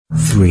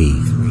3,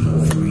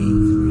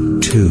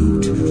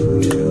 2,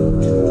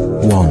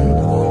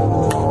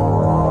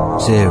 1,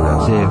 0.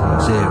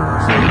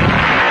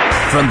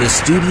 From the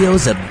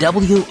studios of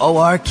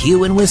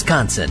WORQ in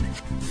Wisconsin,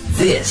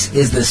 this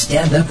is the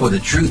Stand Up for the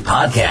Truth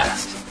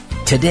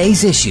podcast.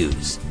 Today's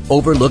issues,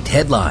 overlooked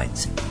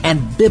headlines,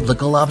 and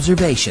biblical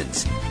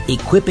observations,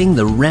 equipping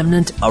the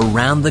remnant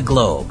around the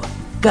globe.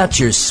 Got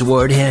your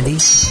sword handy?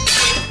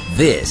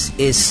 This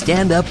is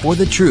Stand Up for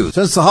the Truth.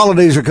 Since the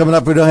holidays are coming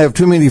up, we don't have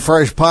too many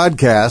fresh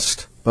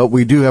podcasts, but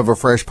we do have a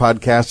fresh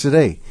podcast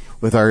today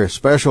with our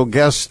special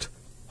guest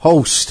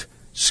host,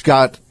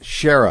 Scott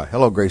Shera.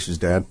 Hello, Grace's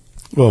dad.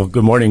 Well,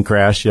 good morning,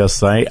 Crash.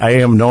 Yes, I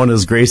am known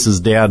as Grace's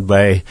dad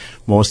by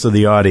most of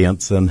the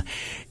audience. And,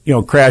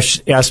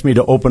 Crash asked me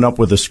to open up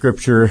with a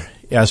scripture,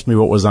 asked me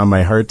what was on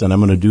my heart, and I'm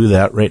going to do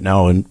that right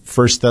now. And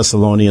 1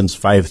 Thessalonians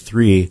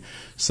 5:3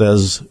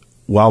 says,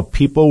 while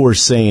people were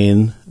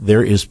saying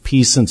there is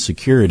peace and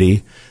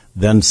security,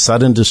 then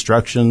sudden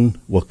destruction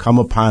will come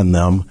upon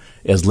them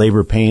as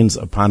labor pains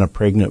upon a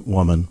pregnant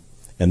woman,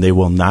 and they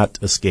will not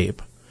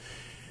escape.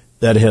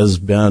 That has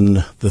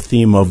been the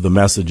theme of the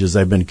messages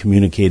I've been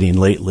communicating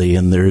lately,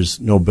 and there's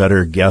no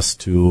better guest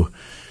to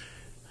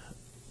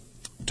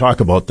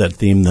talk about that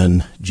theme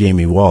than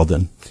Jamie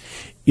Walden.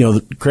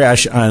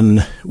 Crash,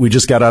 we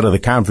just got out of the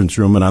conference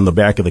room, and on the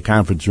back of the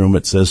conference room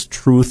it says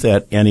truth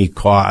at any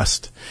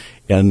cost.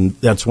 And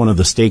that's one of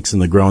the stakes in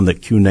the ground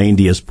that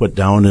Q90 has put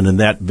down. And in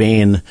that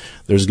vein,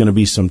 there's going to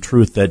be some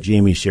truth that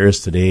Jamie shares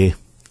today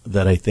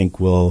that I think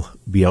will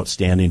be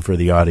outstanding for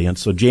the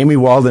audience. So Jamie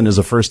Walden is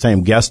a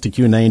first-time guest to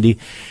Q90.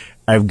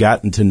 I've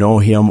gotten to know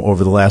him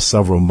over the last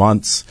several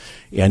months,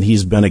 and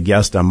he's been a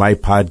guest on my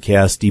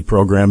podcast,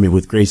 Deprogramming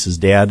with Grace's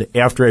Dad.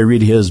 After I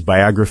read his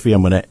biography,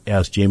 I'm going to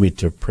ask Jamie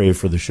to pray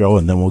for the show,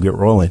 and then we'll get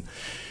rolling.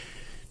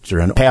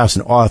 An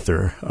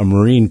author, a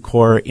Marine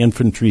Corps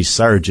infantry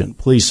sergeant,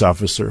 police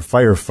officer,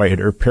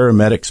 firefighter,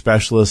 paramedic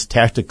specialist,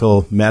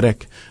 tactical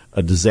medic,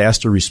 a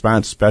disaster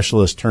response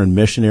specialist turned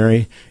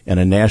missionary, and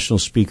a national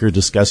speaker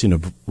discussing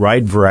a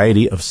wide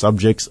variety of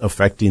subjects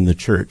affecting the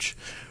church,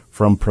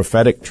 from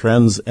prophetic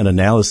trends and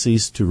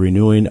analyses to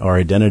renewing our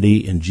identity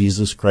in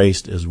Jesus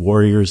Christ as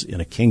warriors in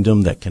a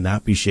kingdom that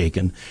cannot be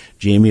shaken.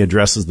 Jamie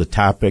addresses the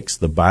topics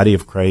the body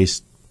of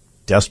Christ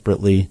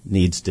desperately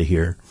needs to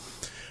hear.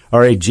 All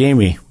right,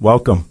 Jamie,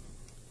 welcome.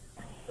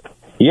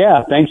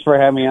 Yeah, thanks for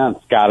having me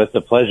on, Scott. It's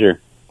a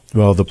pleasure.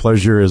 Well, the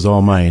pleasure is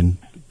all mine.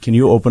 Can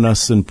you open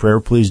us in prayer,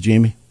 please,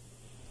 Jamie?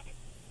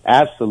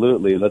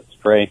 Absolutely. Let's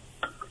pray.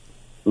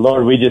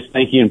 Lord, we just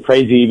thank you and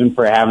praise you even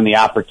for having the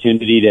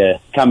opportunity to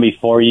come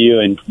before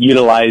you and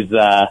utilize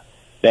the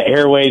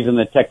airwaves and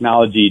the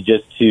technology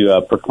just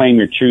to proclaim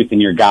your truth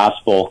and your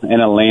gospel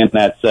in a land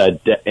that's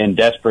in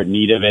desperate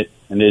need of it.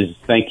 And just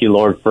thank you,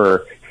 Lord,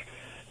 for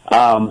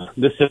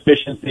the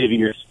sufficiency of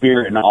your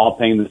spirit and all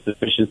things, the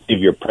sufficiency of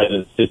your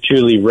presence to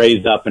truly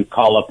raise up and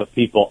call up a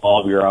people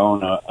all of your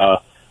own,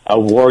 a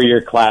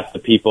warrior class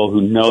of people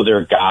who know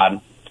their God,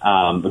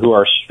 who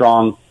are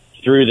strong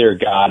through their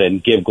God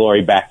and give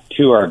glory back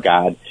to our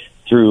God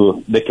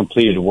through the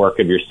completed work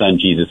of your Son,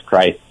 Jesus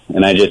Christ.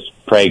 And I just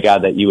pray,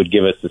 God, that you would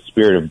give us the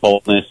spirit of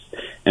boldness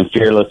and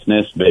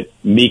fearlessness, but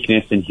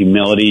meekness and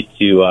humility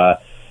to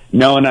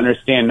know and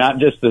understand not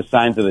just the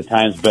signs of the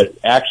times, but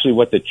actually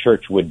what the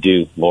church would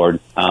do, Lord,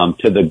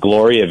 to the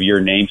glory of your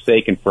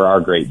namesake and for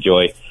our great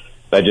joy.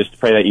 So I just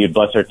pray that you'd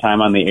bless our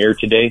time on the air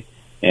today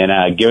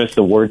and give us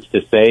the words to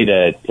say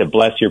to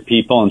bless your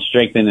people and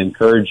strengthen and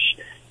encourage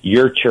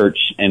your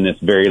church in this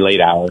very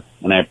late hour.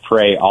 And I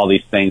pray all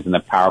these things in the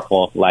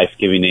powerful,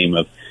 life-giving name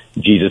of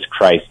Jesus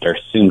Christ, our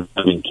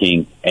soon-coming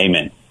King.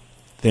 Amen.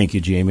 Thank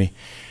you, Jamie.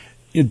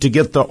 To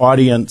get the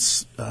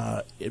audience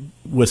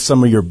with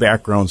some of your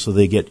background so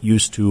they get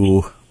used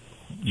to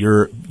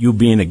you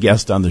being a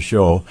guest on the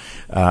show,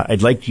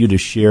 I'd like you to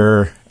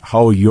share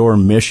how your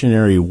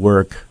missionary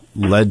work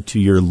led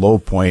to your low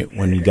point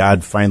when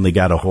God finally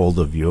got a hold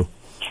of you.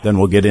 Then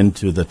we'll get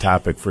into the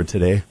topic for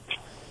today.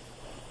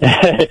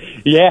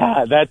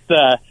 Yeah,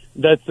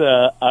 that's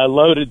a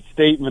loaded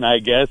statement, I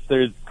guess.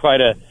 There's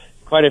quite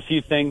a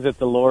few things that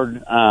the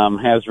Lord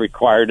has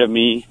required of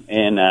me,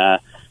 and I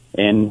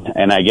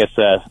guess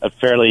a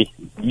fairly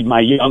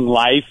my young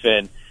life,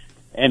 and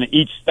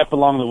each step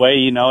along the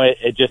way,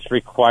 it just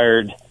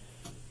required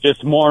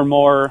just more and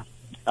more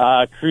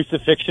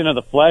crucifixion of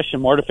the flesh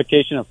and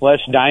mortification of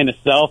flesh, dying to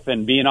self,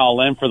 and being all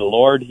in for the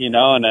Lord,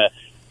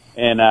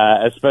 and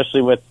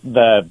especially with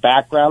the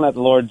background that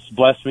the Lord's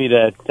blessed me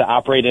to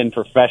operate in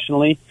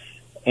professionally,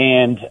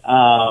 and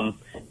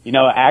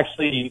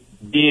actually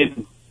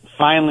being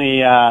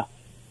finally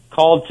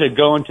called to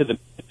go into the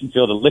mission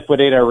field, to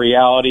liquidate our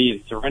reality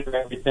and surrender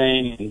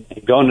everything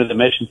and go into the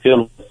mission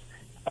field was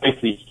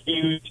obviously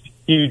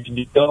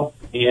huge deal.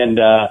 And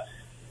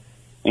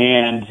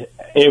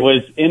it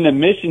was in the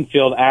mission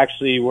field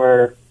actually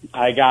where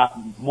I got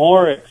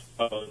more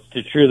exposed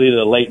to truly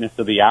the lateness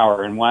of the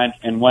hour. And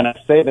when I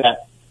say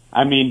that,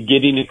 I mean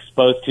getting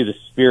exposed to the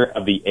spirit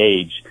of the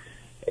age.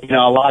 A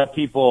lot of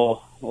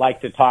people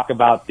like to talk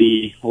about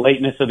the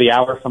lateness of the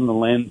hour from the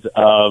lens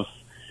of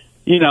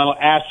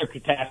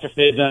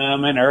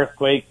astrocatastrophism and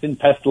earthquakes and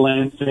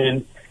pestilence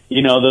and,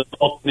 the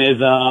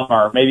volcanism,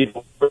 or maybe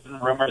the wars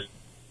and rumors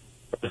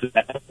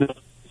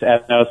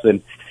ethnos,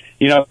 and,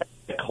 the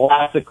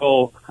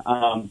classical,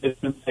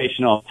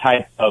 dispensational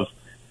type of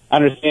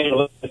understanding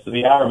of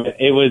the hour. But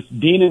it was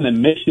being in the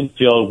mission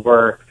field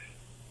where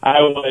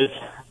I was,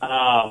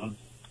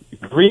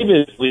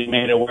 grievously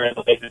made aware of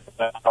the lateness of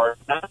the hour,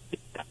 not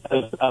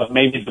because of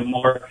maybe the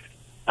more,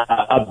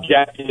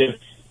 objective,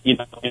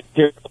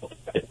 empirical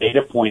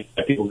data points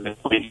that people can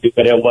point to,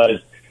 but it was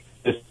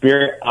the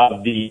spirit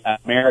of the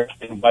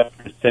American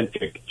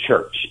Western-centric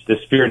church, the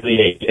spirit of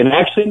the age. And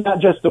actually not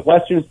just the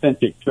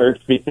Western-centric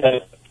church,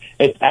 because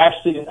it's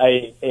actually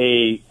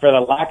for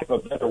the lack of a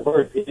better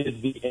word, it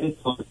is the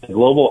influence, the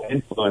global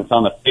influence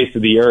on the face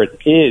of the earth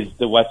is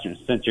the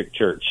Western-centric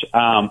church.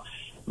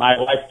 My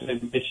wife's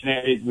been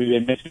missionaries. We've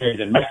been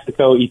missionaries in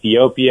Mexico,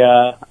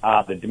 Ethiopia,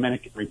 the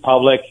Dominican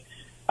Republic.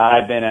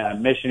 I've been a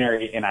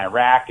missionary in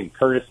Iraq and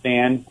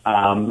Kurdistan,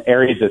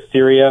 areas of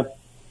Syria,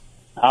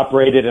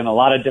 operated in a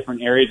lot of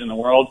different areas in the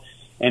world.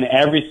 And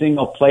every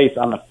single place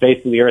on the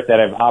face of the earth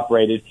that I've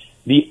operated,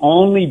 the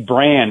only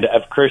brand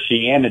of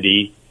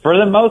Christianity, for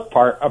the most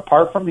part,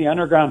 apart from the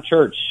underground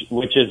church,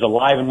 which is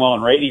alive and well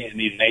and radiant in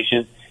these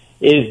nations,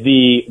 is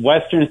the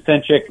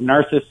Western-centric,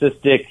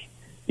 narcissistic,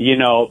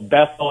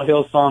 Bethel,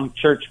 Hillsong,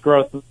 church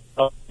growth,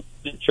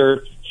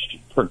 church,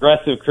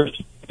 progressive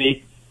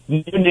Christianity,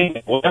 you name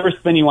it, whatever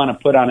spin you want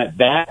to put on it,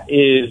 that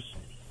is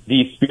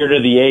the spirit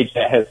of the age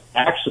that has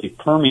actually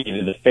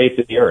permeated the face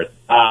of the earth.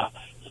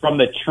 From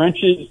the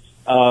trenches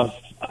of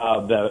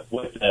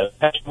with the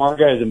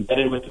Peshmerga, is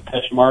embedded with the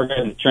Peshmerga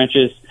in the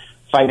trenches,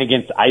 fighting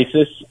against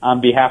ISIS on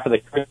behalf of the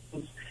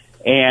Christians.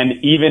 And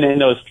even in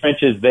those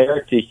trenches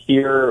there, to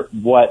hear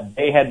what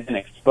they had been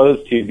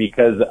exposed to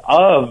because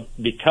of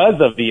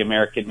the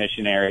American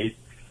missionaries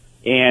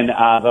and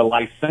the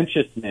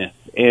licentiousness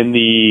and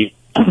the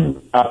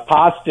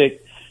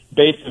apostate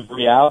base of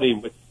reality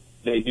which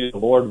they knew the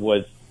Lord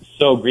was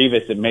so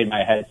grievous it made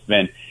my head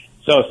spin.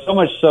 So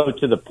much so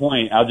to the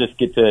point, I'll just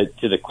get to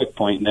the quick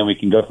point and then we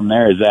can go from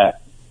there, is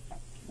that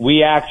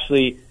we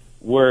actually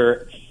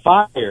were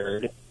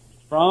fired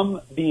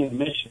from being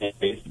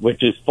missionaries,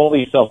 which is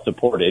fully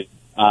self-supported,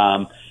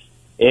 in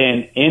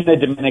the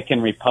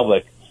Dominican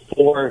Republic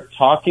for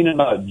talking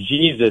about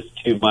Jesus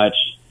too much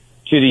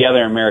to the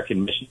other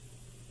American missionaries.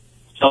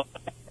 So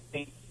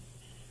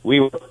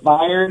we were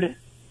fired,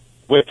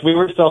 which we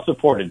were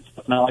self-supported.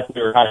 It's not like we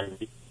were hired.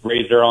 We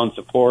raised our own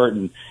support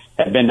and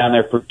had been down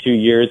there for 2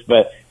 years,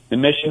 but the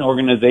mission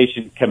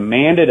organization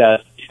commanded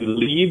us to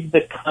leave the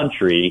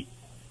country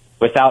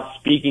without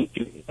speaking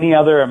to any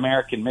other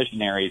American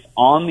missionaries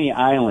on the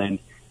island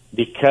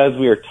because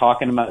we were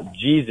talking about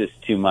Jesus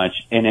too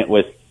much, and it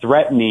was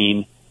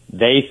threatening,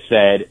 they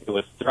said, it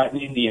was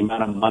threatening the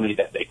amount of money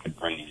that they could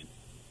bring in.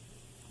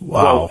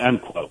 Wow. Quote,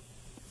 unquote.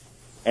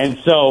 And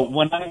so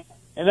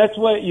and that's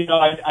what,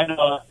 I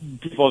know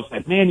people have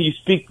said, man, you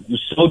speak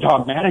so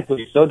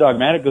dogmatically,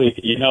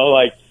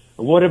 like,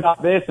 what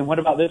about this, and what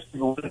about this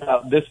group, and what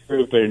about this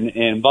group,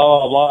 and blah,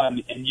 blah, blah,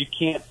 and you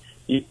can't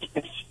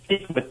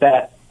speak with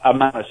that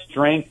amount of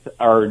strength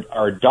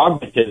or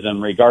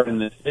dogmatism regarding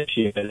this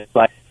issue. And it's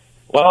like,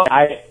 well,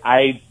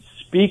 I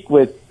speak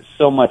with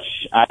so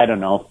much, I don't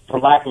know,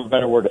 for lack of a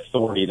better word,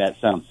 authority. That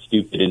sounds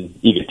stupid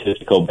and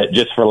egotistical, but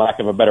just for lack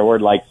of a better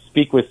word, like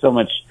speak with so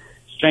much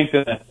strength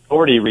and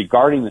authority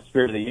regarding the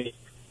spirit of the age,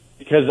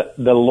 because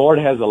the Lord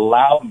has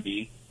allowed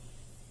me,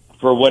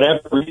 for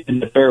whatever reason,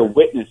 to bear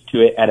witness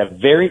to it at a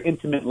very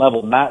intimate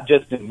level, not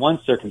just in one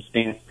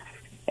circumstance,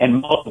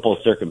 and multiple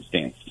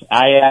circumstances.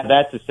 I add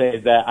that to say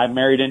that I'm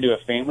married into a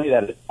family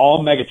that is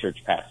all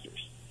megachurch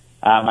pastors.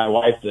 My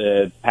wife's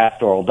a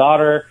pastoral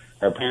daughter.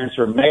 Her parents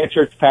were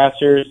megachurch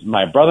pastors.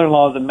 My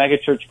brother-in-law is a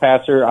megachurch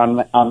pastor on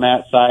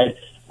that side.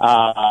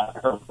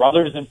 Her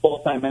brother's in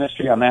full-time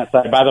ministry on that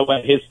side. By the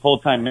way, his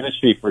full-time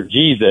ministry for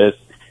Jesus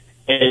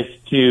is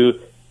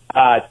to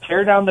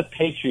tear down the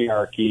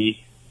patriarchy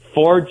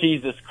for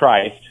Jesus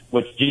Christ,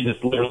 which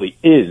Jesus literally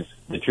is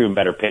the true and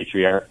better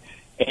patriarch,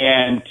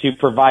 and to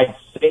provide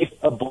safe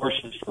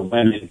abortions for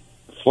women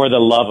for the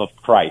love of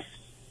Christ.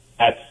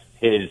 That's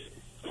his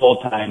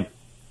full-time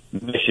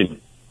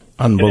mission.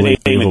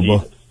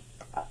 Unbelievable.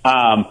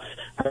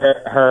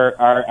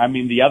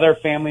 The other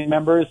family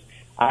members,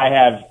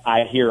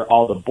 I hear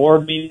all the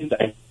board meetings,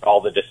 I hear all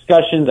the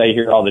discussions, I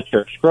hear all the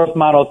church growth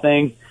model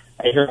things,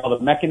 I hear all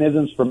the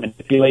mechanisms for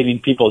manipulating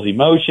people's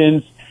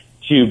emotions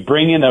to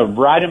bring in the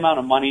right amount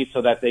of money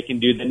so that they can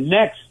do the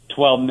next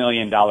 $12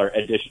 million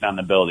addition on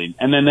the building.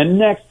 And then the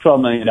next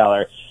 $12 million.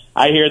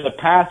 I hear the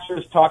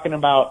pastors talking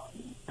about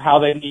how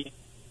they need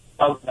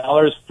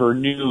 $1,000 for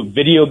new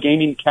video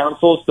gaming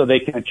consoles so they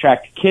can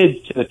attract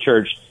kids to the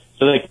church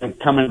so they can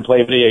come in and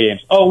play video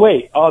games. Oh,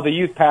 wait. Oh, the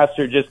youth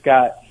pastor just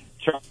got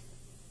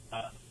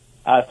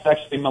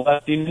sexually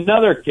molesting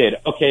another kid.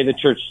 Okay, the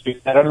church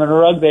sweeps that under the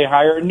rug. They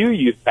hire a new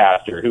youth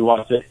pastor who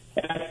wants it.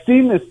 And I've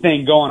seen this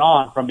thing going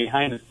on from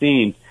behind the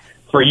scenes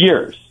for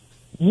years.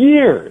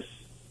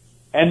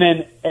 And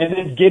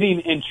then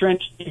getting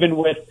entrenched even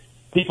with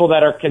people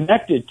that are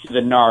connected to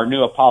the NAR,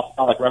 New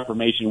Apostolic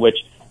Reformation, which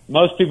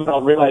most people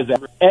don't realize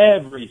that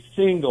every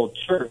single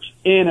church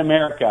in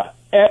America,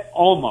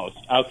 almost,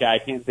 okay, I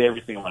can't say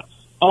every single one,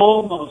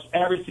 almost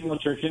every single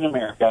church in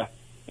America,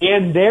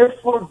 and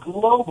therefore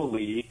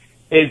globally,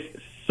 is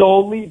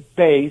solely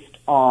based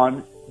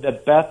on the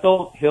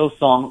Bethel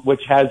Hillsong,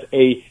 which has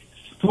a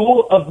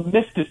school of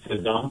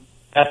mysticism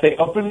that they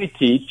openly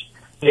teach.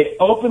 They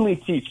openly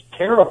teach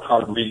tarot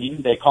card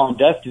reading. They call them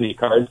destiny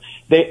cards.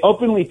 They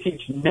openly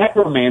teach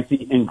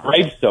necromancy and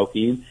grave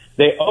soaking.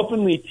 They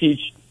openly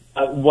teach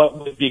what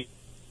would be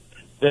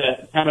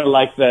the kind of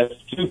like the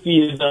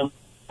Sufism,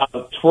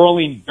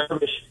 twirling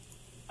dervish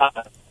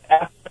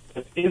aspect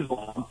of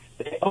Islam.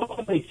 They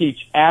openly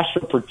teach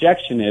astral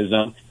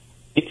projectionism.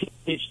 They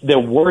teach the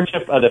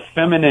worship of the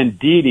feminine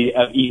deity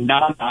of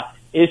Inanna,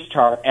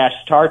 Ishtar,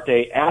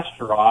 Astarte,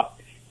 Astaroth,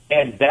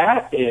 and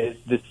that is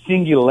the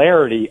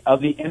singularity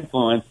of the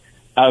influence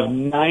of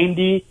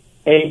 98%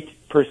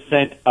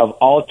 of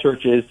all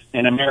churches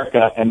in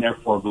America and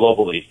therefore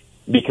globally,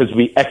 because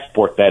we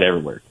export that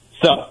everywhere.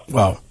 So,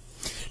 wow.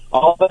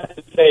 All that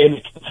to say in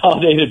a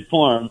consolidated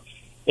form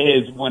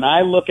is when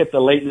I look at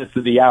the lateness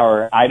of the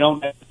hour, I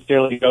don't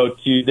necessarily go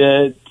to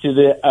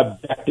the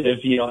objective,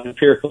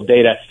 empirical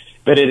data,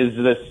 but it is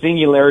the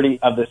singularity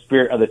of the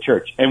spirit of the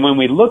church. And when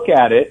we look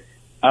at it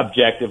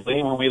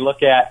objectively, when we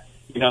look at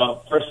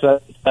First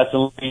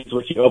Thessalonians,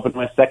 which you open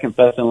with, Second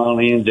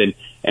Thessalonians,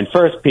 and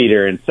First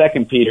Peter, and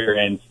Second Peter,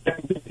 and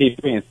Second Timothy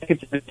 3, and Second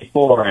Timothy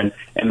 4, and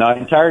the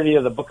entirety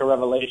of the Book of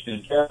Revelation,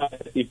 and Jeremiah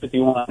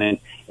 50:51,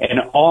 and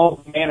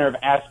all manner of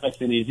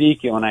aspects in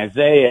Ezekiel and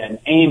Isaiah and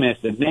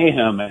Amos and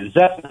Nahum and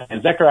Zephaniah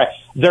and Zechariah,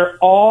 they're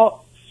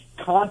all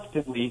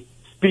constantly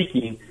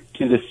speaking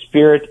to the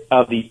spirit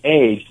of the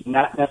age,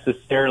 not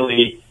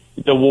necessarily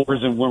the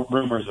wars and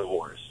rumors of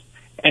wars.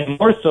 And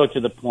more so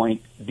to the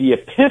point, the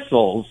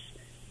epistles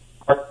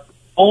are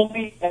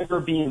only ever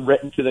being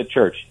written to the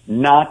church,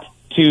 not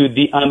to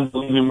the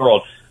unbelieving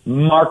world.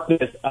 Mark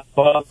this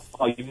above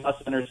all. You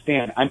must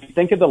understand. I mean,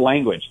 think of the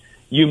language.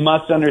 You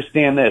must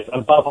understand this.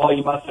 Above all,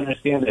 you must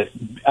understand this.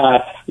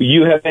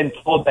 You have been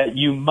told that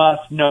you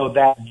must know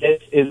that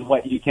this is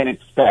what you can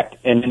expect.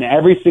 And in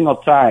every single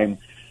time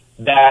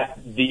that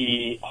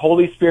the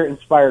Holy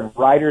Spirit-inspired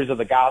writers of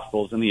the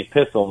Gospels and the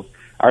epistles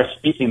are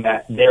speaking,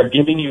 that they're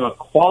giving you a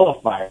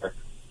qualifier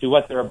to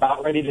what they're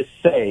about ready to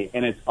say,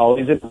 and it's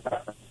always in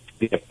reference to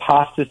the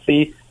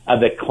apostasy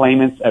of the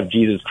claimants of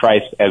Jesus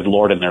Christ as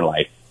Lord in their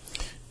life.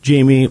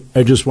 Jamie,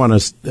 I just want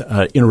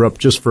to interrupt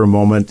just for a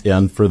moment,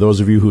 and for those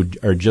of you who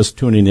are just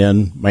tuning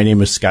in, my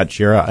name is Scott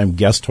Shera. I'm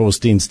guest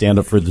hosting Stand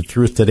Up for the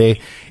Truth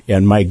today,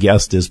 and my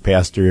guest is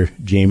Pastor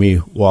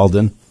Jamie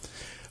Walden.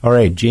 All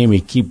right,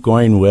 Jamie, keep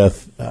going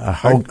with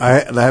how.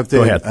 I have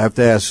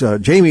to ask,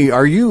 Jamie,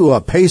 are you a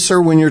pacer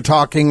when you're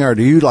talking, or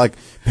do you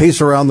pace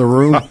around the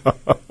room?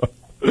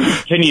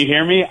 Can you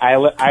hear me?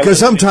 Because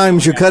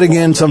sometimes you're cutting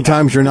in,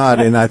 sometimes you're not,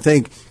 and I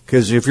think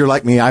because if you're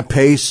like me, I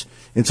pace,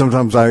 and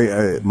sometimes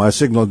my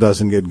signal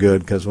doesn't get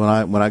good because when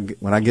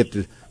I get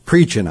to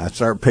preaching, I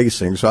start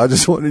pacing. So I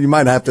just you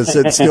might have to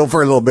sit still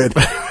for a little bit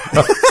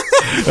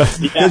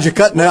because you're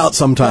cutting out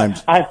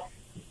sometimes.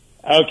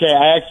 Okay,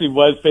 I actually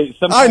was.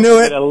 Sometimes I knew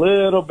it. A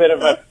little bit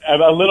of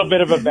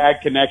a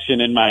bad connection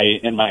in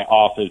my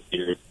office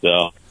here,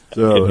 so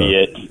could be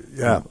it.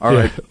 Yeah. All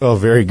right. Oh,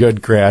 very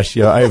good, Crash.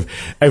 Yeah,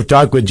 I've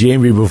talked with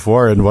Jamie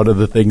before, and one of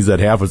the things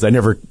that happens, I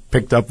never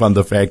picked up on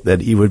the fact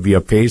that he would be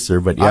a pacer,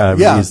 but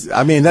yeah.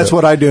 I mean, that's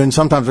what I do, and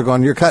sometimes I'm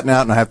going, you're cutting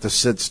out, and I have to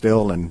sit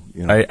still, and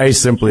I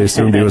simply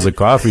assumed he was a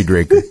coffee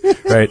drinker,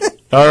 right?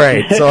 All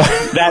right, so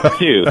that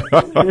too.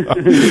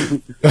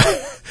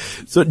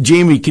 So,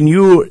 Jamie, can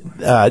you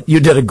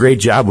did a great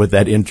job with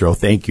that intro.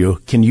 Thank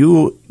you. Can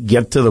you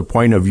get to the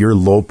point of your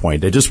low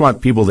point? I just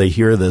want people to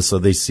hear this so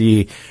they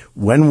see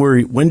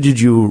when did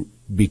you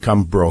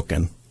become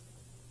broken?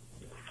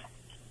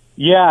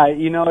 Yeah,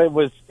 it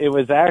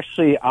was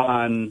actually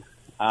on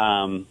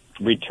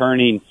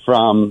returning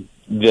from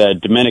the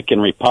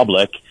Dominican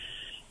Republic,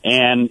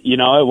 and it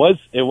was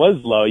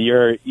low.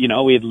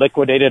 We had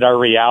liquidated our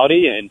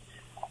reality and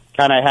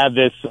kind of had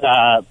this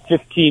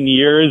 15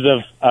 years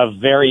of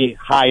very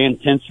high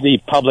intensity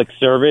public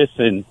service,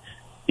 and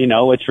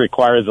which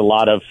requires a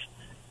lot of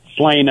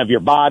slaying of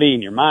your body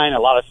and your mind, a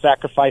lot of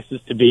sacrifices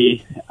to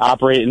be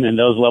operating in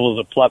those levels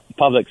of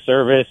public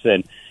service,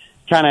 and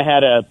kind of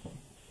had a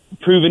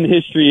proven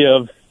history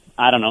of,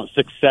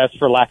 success,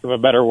 for lack of a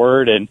better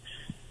word, and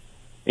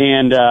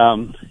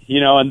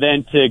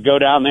then to go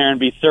down there and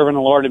be serving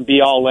the Lord and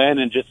be all in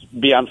and just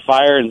be on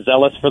fire and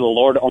zealous for the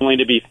Lord, only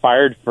to be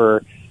fired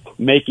for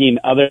making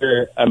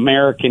other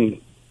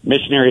American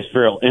missionaries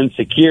feel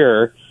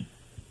insecure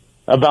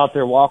about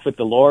their walk with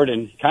the Lord,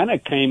 and kind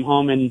of came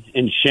home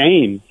in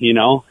shame.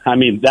 I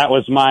mean, that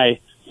was my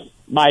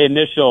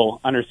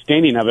initial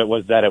understanding of it,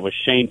 was that it was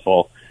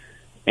shameful,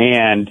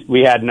 and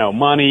we had no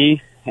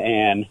money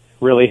and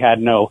really had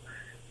no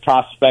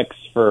prospects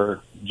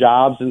for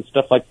jobs and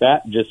stuff like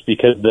that, just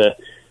because the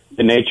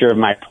nature of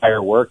my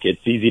prior work,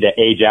 it's easy to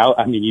age out.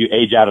 I mean, you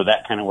age out of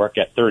that kind of work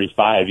at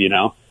 35,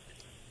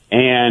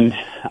 And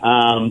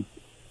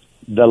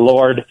the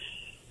Lord,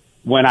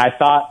 when I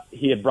thought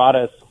he had brought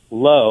us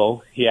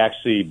low, he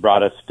actually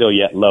brought us still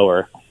yet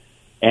lower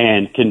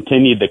and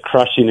continued the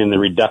crushing and the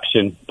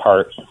reduction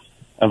part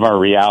of our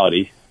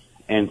reality.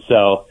 And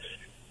so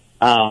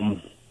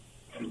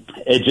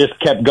it just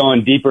kept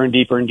going deeper and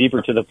deeper and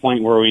deeper to the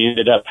point where we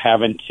ended up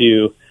having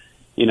to,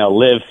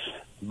 live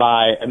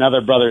by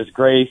another brother's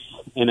grace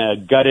in a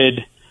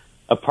gutted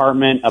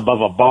apartment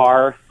above a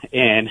bar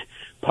in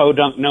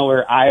Podunk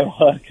Nowhere,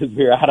 Iowa, because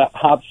we were out of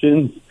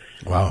options.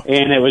 Wow.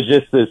 And it was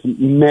just this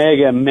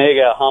mega,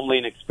 mega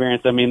humbling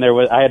experience. I mean,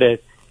 I had to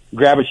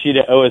grab a sheet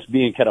of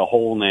OSB and cut a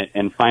hole in it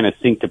and find a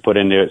sink to put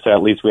into it, so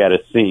at least we had a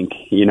sink,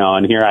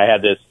 and here I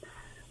had this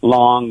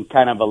long,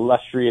 kind of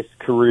illustrious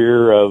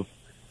career of,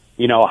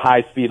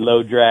 high-speed,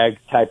 low-drag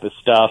type of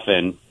stuff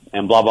and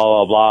blah, blah,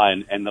 blah, blah,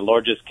 and the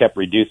Lord just kept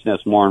reducing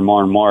us more and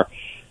more and more.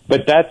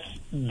 But that's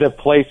the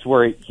place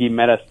where he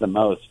met us the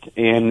most,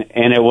 and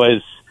it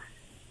was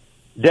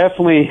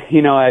definitely,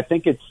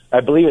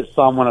 I believe it's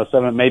Psalm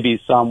 107,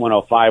 maybe Psalm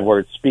 105, where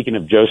it's speaking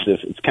of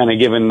Joseph. It's kind of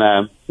given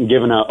an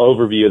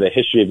overview of the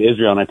history of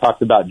Israel, and I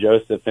talked about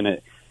Joseph, and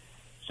it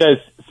says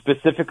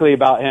specifically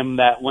about him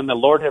that when the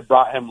Lord had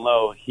brought him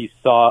low, he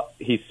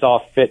saw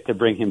fit to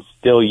bring him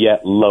still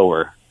yet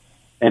lower.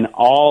 And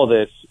all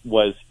this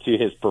was to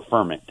his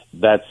preferment.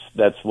 That's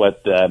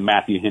what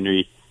Matthew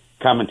Henry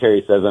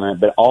commentary says on it.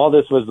 But all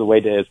this was the way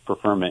to his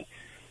preferment.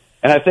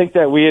 And I think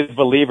that we as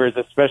believers,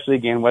 especially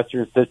again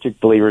Western District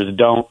believers,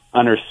 don't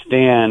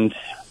understand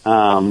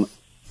how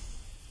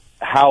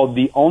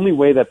the only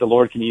way that the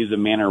Lord can use a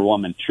man or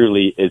woman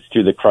truly is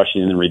through the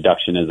crushing and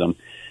reductionism.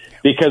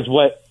 Because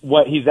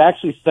what he's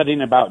actually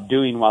studying about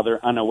doing while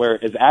they're unaware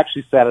is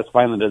actually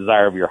satisfying the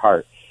desire of your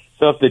heart.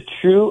 So if the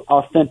true,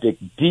 authentic,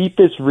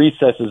 deepest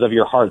recesses of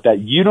your heart that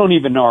you don't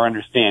even know or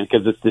understand,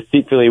 because it's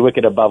deceitfully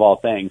wicked above all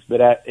things,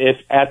 but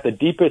if at the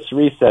deepest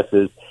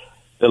recesses,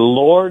 the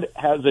Lord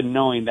has a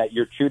knowing that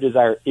your true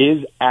desire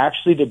is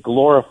actually to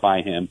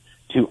glorify him,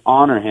 to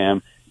honor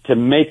him, to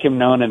make him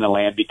known in the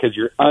land because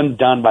you're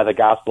undone by the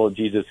gospel of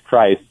Jesus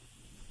Christ,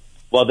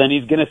 well, then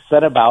he's going to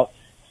set about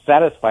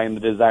satisfying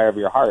the desire of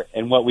your heart.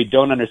 And what we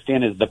don't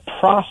understand is the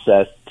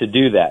process to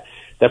do that.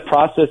 The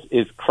process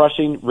is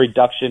crushing,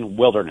 reduction,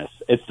 wilderness.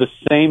 It's the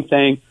same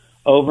thing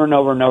over and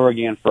over and over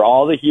again for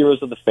all the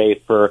heroes of the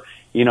faith, for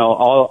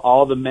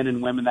all the men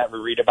and women that we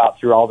read about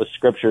through all the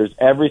scriptures.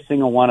 Every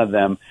single one of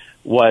them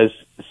was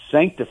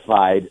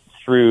sanctified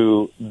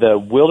through the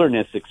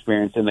wilderness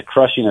experience and the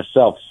crushing of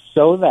self,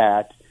 so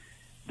that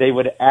they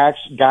would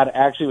God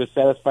actually was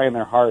satisfying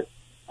their heart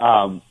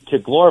to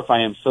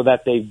glorify him, so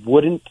that they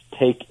wouldn't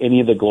take any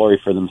of the glory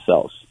for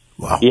themselves.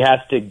 Wow. He has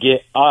to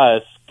get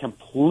us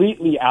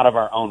completely out of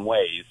our own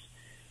ways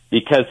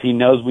because he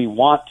knows we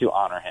want to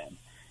honor him.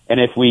 And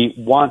if we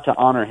want to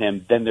honor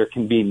him, then there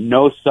can be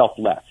no self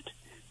left.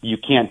 You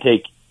can't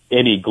take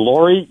any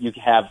glory. You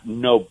have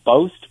no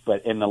boast,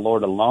 but in the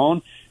Lord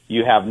alone.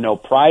 You have no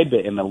pride,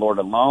 but in the Lord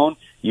alone.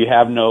 You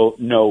have no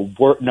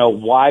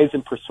wise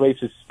and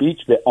persuasive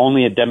speech, but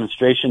only a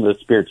demonstration of the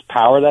Spirit's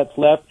power that's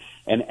left.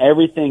 And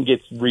everything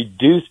gets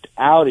reduced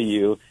out of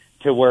you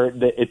to where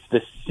it's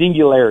the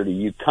singularity.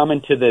 You come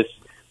into this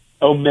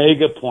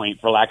omega point,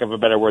 for lack of a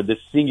better word,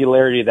 this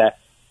singularity that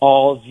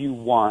all you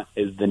want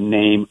is the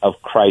name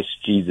of Christ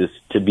Jesus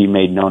to be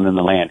made known in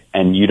the land,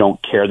 and you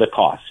don't care the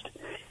cost.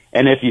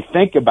 And if you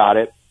think about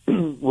it,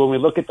 when we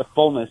look at the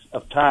fullness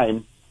of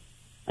time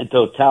and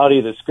totality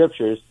of the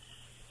scriptures,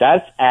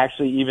 that's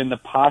actually even the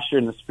posture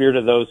and the spirit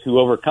of those who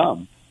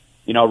overcome.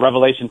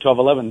 Revelation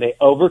 12:11, they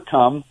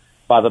overcome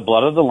by the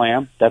blood of the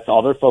Lamb. That's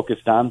all they're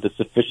focused on, the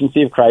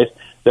sufficiency of Christ,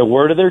 the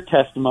word of their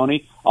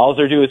testimony. All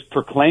they do is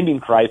proclaiming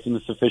Christ and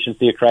the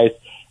sufficiency of Christ,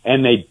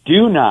 and they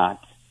do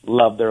not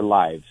love their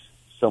lives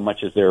so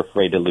much as they're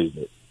afraid to lose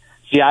it.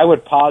 See, I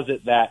would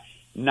posit that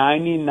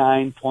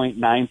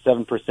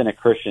 99.97% of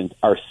Christians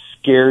are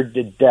scared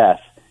to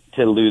death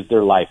to lose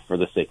their life for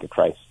the sake of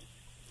Christ.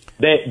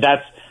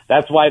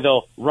 That's why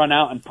they'll run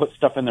out and put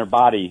stuff in their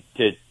body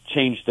to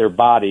change their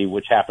body,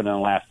 which happened in the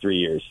last 3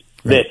 years.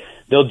 Right.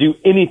 They'll do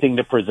anything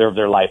to preserve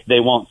their life. They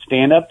won't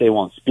stand up. They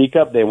won't speak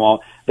up. They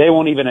won't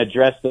even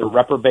address their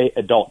reprobate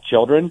adult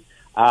children.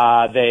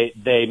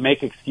 They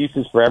make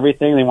excuses for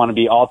everything. They want to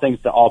be all things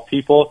to all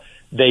people.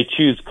 They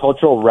choose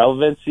cultural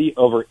relevancy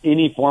over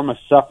any form of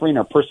suffering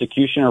or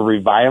persecution or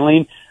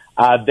reviling.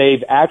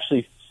 They've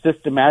actually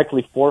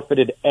systematically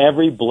forfeited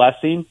every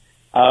blessing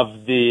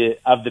of the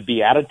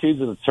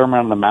Beatitudes of the Sermon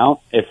on the Mount.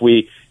 If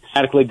we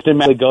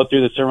systematically go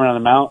through the Sermon on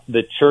the Mount,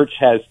 the church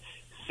has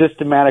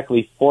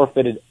systematically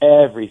forfeited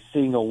every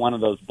single one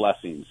of those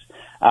blessings.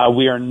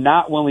 We are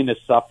not willing to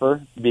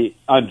suffer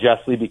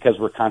unjustly because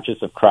we're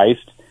conscious of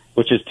Christ,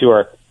 which is to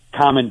our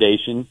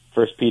commendation,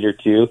 1 Peter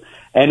 2.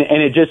 And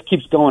it just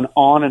keeps going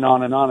on and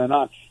on and on and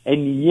on.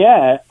 And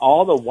yet,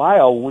 all the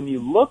while, when you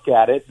look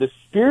at it, the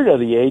spirit of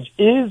the age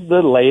is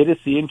the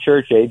Laodicean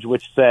church age,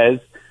 which says,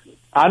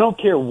 I don't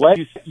care what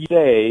you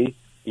say,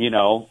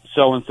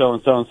 so-and-so and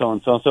so-and-so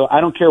and so-and-so.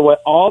 I don't care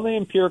what all the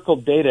empirical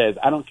data is.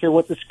 I don't care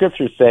what the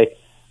scriptures say.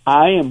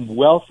 I am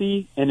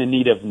wealthy and in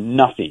need of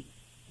nothing.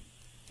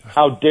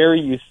 How dare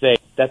you say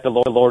that the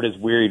Lord is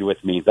wearied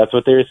with me? That's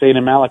what they were saying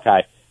in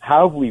Malachi.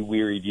 How have we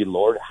wearied you,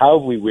 Lord? How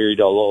have we wearied,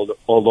 O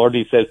Lord?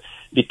 And he says,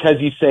 because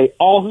you say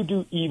all who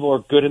do evil are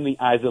good in the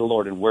eyes of the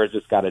Lord, and where is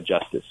this God of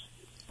justice?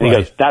 And he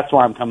goes, that's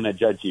why I'm coming to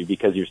judge you,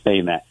 because you're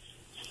saying that.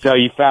 So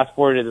you fast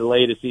forward to the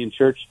Laodicean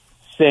church,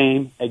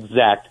 same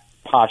exact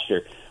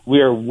posture.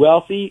 We are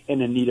wealthy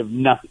and in need of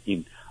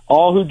nothing.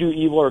 All who do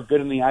evil are good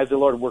in the eyes of the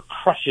Lord. We're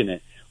crushing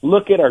it.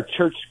 Look at our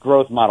church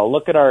growth model.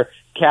 Look at our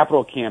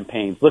capital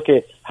campaigns. Look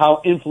at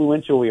how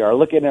influential we are.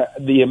 Look at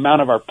the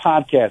amount of our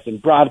podcasts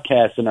and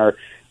broadcasts and our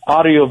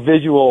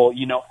audio-visual,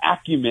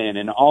 acumen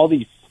and all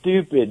these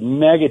stupid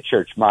mega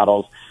church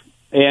models.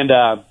 And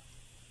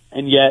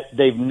yet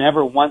they've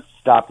never once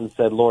stopped and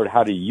said, Lord,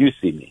 how do you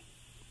see me?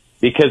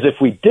 Because if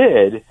we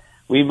did,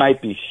 we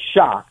might be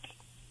shocked.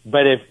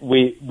 But if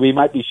we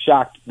might be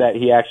shocked that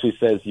he actually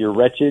says, you're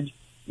wretched,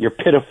 you're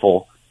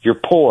pitiful, you're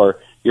poor,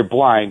 you're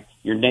blind,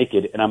 you're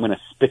naked, and I'm going to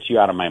spit you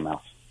out of my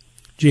mouth.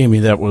 Jamie,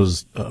 that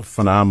was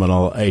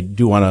phenomenal. I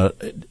do want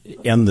to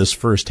end this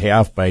first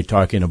half by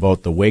talking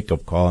about the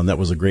wake-up call, and that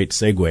was a great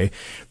segue.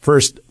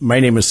 First,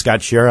 my name is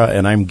Scott Shera,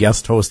 and I'm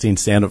guest hosting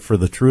Stand Up for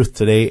the Truth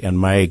today, and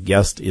my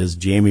guest is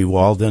Jamie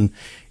Walden,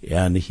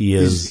 and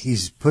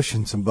he's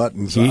pushing some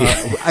buttons.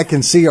 I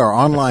can see our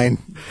online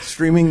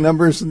streaming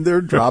numbers, and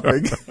they're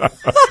dropping.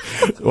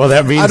 Well,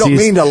 that means I don't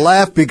mean to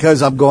laugh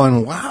because I'm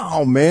going,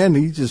 wow, man,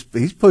 he's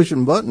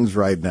pushing buttons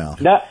right now.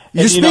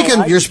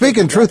 You're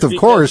speaking truth, of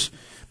course.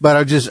 But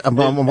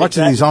I'm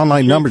watching these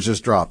online numbers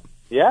just drop.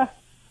 Yeah,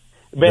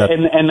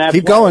 and that's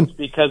keep going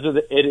because of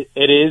it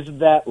is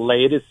that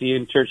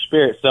Laodicean church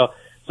spirit. So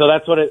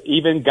that's what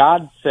even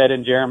God said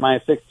in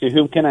Jeremiah 6. To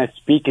whom can I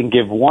speak and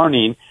give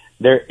warning?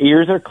 Their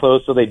ears are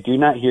closed, so they do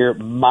not hear.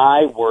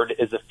 My word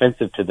is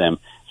offensive to them.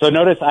 So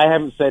notice I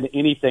haven't said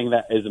anything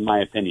that is in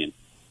my opinion.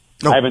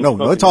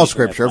 No, it's all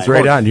scripture. It's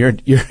right on.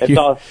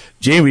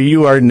 Jamie,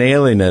 you are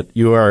nailing it.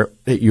 You're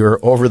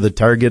over the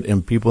target,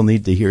 and people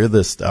need to hear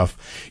this stuff.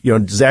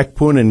 Zach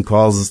Poonen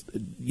calls,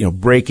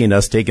 breaking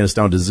us, taking us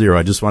down to zero.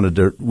 I just wanted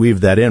to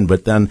weave that in,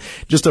 but then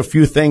just a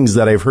few things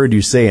that I've heard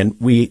you say, and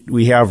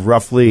we have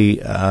roughly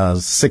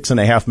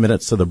 6.5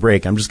 minutes to the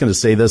break. I'm just going to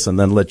say this and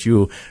then let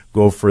you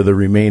go for the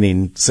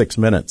remaining 6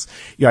 minutes.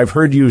 I've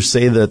heard you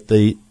say that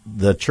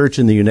the church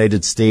in the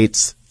United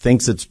States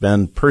thinks it's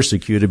been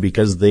persecuted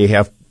because they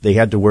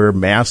had to wear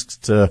masks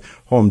to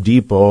Home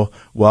Depot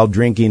while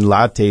drinking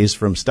lattes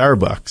from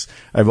Starbucks.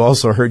 I've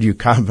also heard you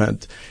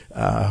comment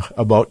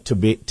about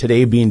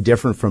today being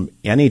different from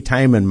any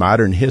time in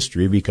modern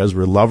history because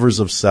we're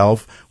lovers of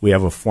self, we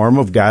have a form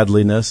of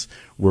godliness,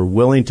 we're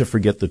willing to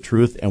forget the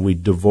truth, and we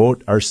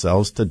devote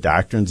ourselves to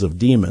doctrines of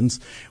demons.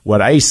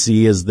 What I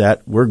see is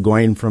that we're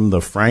going from the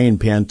frying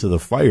pan to the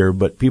fire,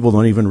 but people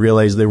don't even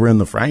realize they were in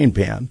the frying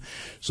pan.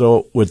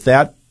 So with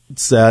that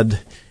said,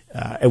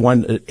 I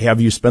want to have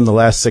you spend the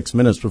last 6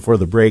 minutes before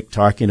the break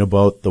talking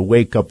about the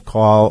wake-up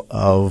call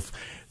of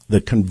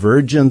the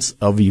convergence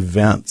of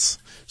events.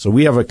 So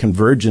we have a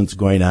convergence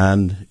going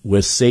on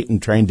with Satan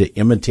trying to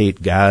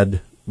imitate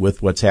God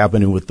with what's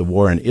happening with the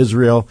war in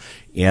Israel,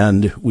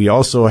 and we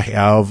also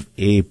have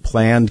a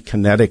planned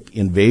kinetic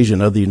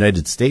invasion of the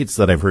United States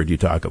that I've heard you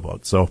talk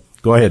about. So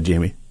go ahead,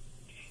 Jamie.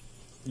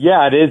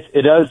 Yeah, it is.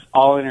 It is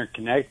all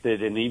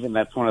interconnected, and even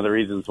that's one of the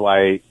reasons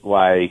why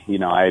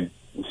I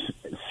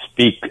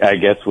speak, I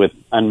guess, with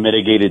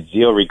unmitigated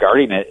zeal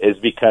regarding it is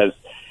because,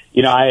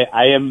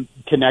 I am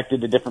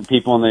connected to different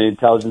people in the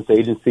intelligence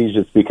agencies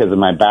just because of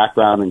my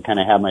background and kind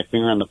of have my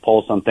finger on the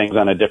pulse on things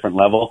on a different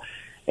level.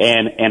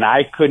 And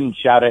I couldn't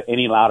shout it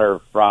any louder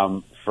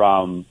from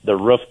the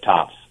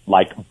rooftops,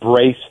 like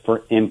brace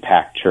for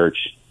impact, church.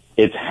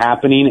 It's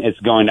happening. It's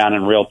going down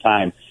in real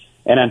time.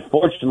 And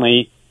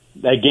unfortunately,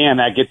 again,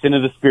 that gets into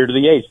the spirit of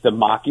the age, the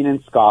mocking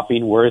and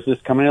scoffing. Where is this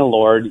coming to the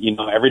Lord?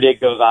 Every day it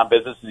goes on,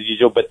 business as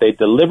usual, but they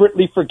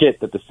deliberately forget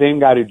that the same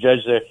God who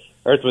judged the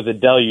earth with a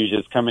deluge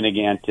is coming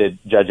again to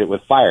judge it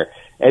with fire.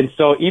 And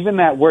so even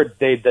that word,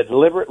 they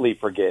deliberately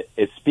forget,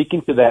 is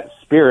speaking to that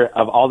spirit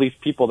of all these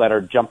people that are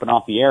jumping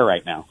off the air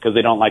right now because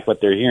they don't like what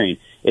they're hearing.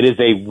 It is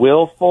a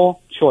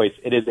willful choice.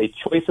 It is a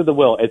choice of the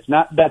will. It's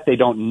not that they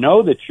don't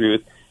know the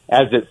truth,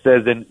 as it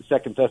says in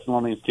 2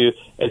 Thessalonians 2.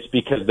 It's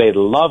because they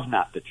love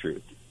not the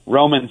truth.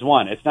 Romans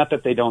 1. It's not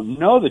that they don't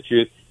know the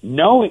truth.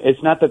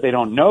 It's not that they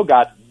don't know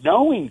God.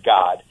 Knowing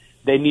God,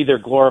 they neither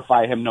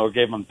glorify him nor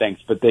give him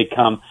thanks, but they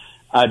come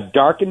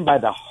darkened by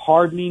the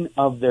hardening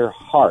of their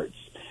hearts.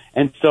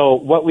 And so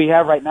what we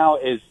have right now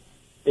is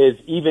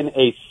even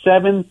a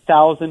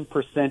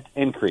 7,000%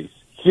 increase.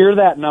 Hear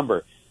that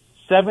number.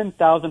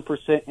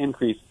 7,000%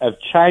 increase of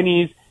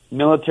Chinese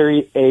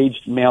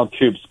military-aged male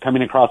troops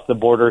coming across the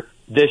border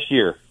this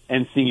year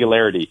in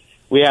singularity.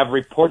 We have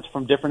reports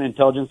from different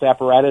intelligence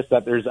apparatus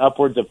that there's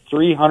upwards of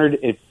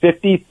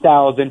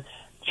 350,000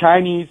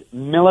 Chinese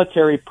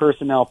military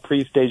personnel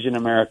pre-staged in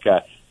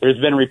America. There's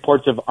been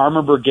reports of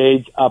armor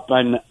brigades up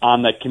on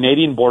the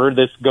Canadian border.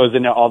 This goes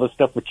into all the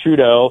stuff with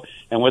Trudeau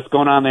and what's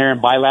going on there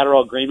and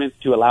bilateral agreements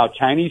to allow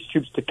Chinese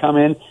troops to come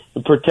in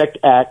protect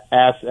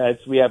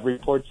assets. We have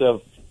reports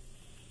of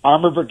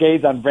armor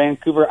brigades on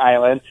Vancouver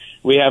Island.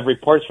 We have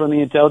reports from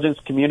the intelligence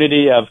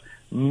community of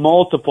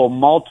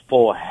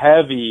multiple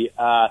heavy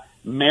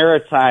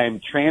maritime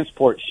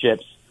transport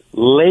ships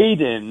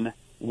laden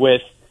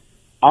with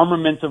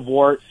armaments of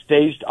war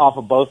staged off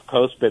of both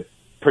coasts, but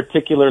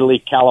particularly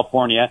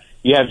California.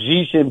 You have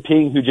Xi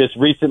Jinping, who just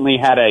recently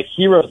had a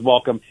hero's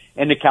welcome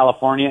into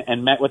California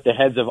and met with the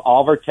heads of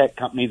all of our tech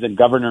companies and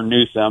Governor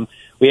Newsom.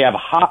 We have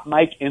hot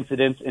mic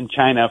incidents in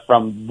China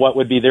from what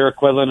would be their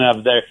equivalent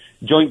of their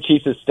Joint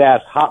Chiefs of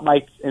Staff hot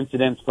mic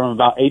incidents from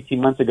about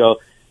 18 months ago,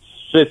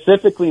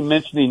 specifically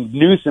mentioning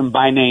Newsom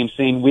by name,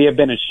 saying we have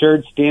been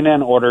assured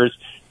stand-in orders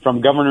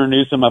from Governor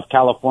Newsom of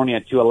California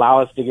to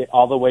allow us to get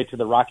all the way to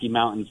the Rocky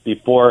Mountains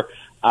before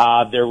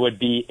there would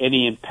be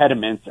any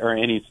impediments or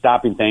any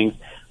stopping things.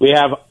 We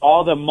have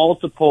all the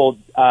multiple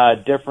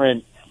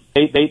different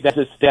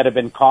that have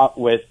been caught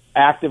with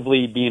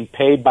actively being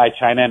paid by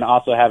China and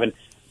also having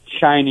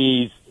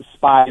Chinese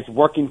spies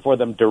working for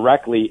them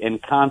directly in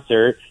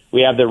concert.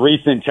 We have the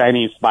recent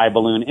Chinese spy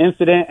balloon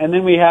incident, and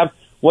then we have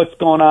what's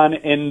going on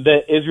in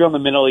Israel and the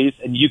Middle East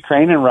and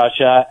Ukraine and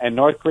Russia and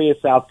North Korea,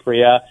 South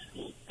Korea,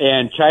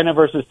 and China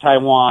versus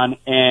Taiwan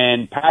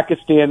and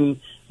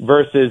Pakistan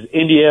versus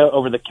India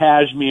over the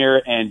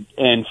Kashmir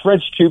and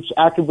French troops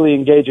actively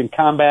engaged in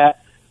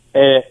combat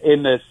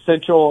in the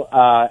Central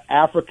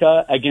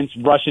Africa against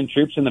Russian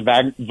troops in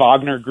the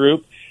Wagner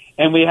Group.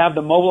 And we have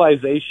the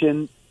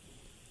mobilization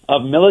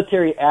of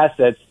military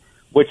assets,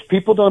 which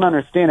people don't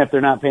understand if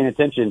they're not paying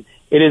attention.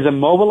 It is a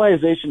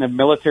mobilization of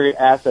military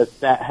assets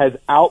that has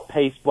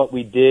outpaced what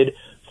we did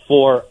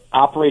for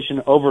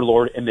Operation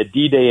Overlord in the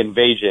D-Day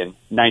invasion,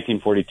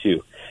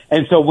 1942.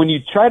 And so when you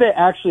try to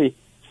actually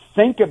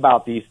think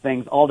about these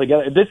things all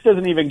together, this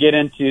doesn't even get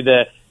into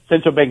the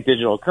central bank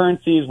digital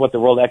currencies, what the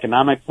World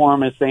Economic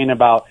Forum is saying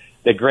about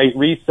the Great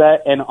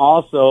Reset, and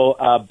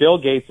also Bill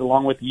Gates,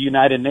 along with the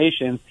United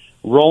Nations,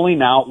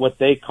 rolling out what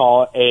they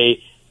call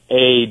a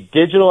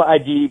digital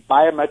ID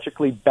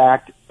biometrically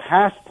backed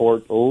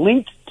passport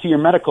linked to your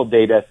medical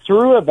data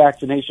through a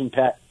vaccination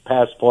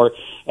passport,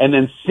 and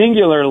then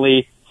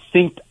singularly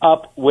synced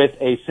up with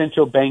a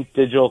central bank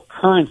digital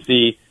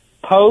currency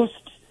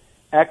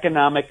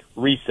post-economic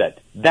reset.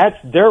 That's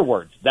their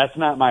words. That's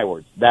not my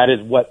words. That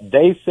is what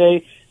they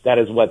say. That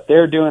is what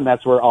they're doing.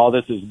 That's where all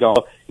this is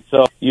going.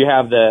 So you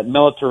have the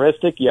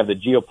militaristic, you have the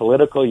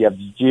geopolitical, you have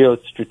the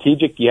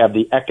geostrategic, you have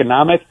the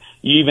economic,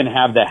 you even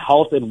have the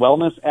health and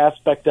wellness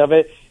aspect of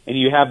it, and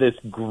you have this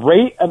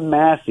great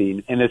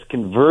amassing and this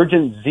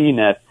convergent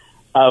zenith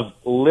of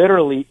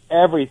literally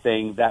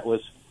everything that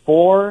was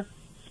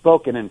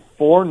forespoken and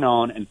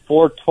foreknown and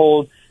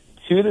foretold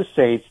to the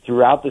saints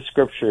throughout the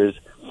scriptures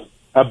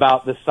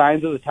about the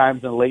signs of the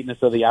times and the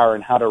lateness of the hour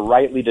and how to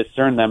rightly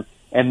discern them,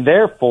 and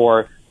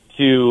therefore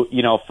to,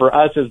 for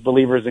us as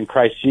believers in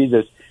Christ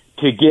Jesus,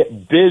 to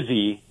get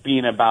busy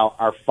being about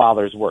our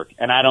Father's work.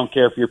 And I don't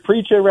care if you're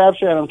pre-trib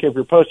rapture, I don't care if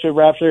you're post-trib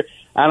rapture,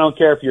 I don't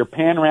care if you're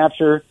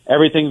pan-rapture,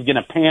 everything's going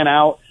to pan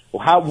out.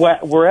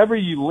 Wherever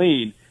you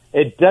lean,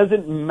 it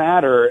doesn't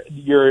matter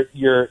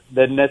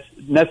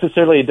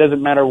necessarily, it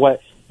doesn't matter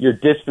what your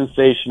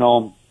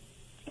dispensational,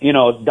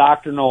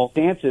 doctrinal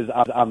stances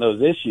on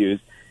those issues.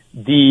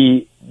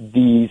 The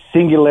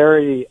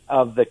singularity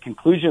of the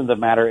conclusion of the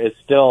matter is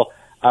still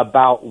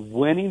about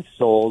winning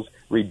souls,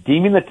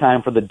 redeeming the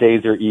time for the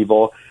days are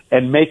evil,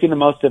 and making the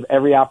most of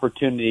every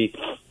opportunity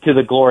to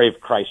the glory of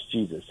Christ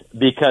Jesus.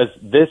 Because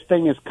this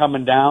thing is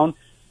coming down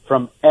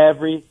from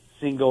every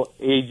single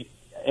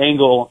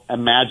angle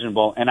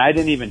imaginable. And I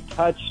didn't even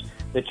touch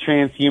the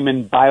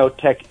transhuman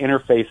biotech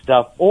interface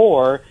stuff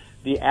or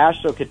the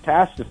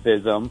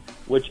astrocatastrophism,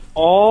 which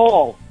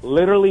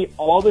literally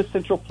all the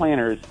central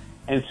planners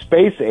and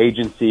space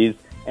agencies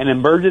and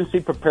emergency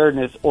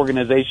preparedness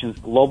organizations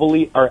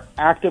globally are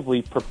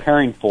actively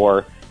preparing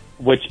for,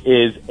 which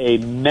is a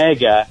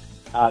mega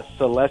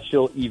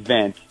celestial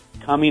event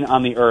coming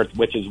on the earth,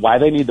 which is why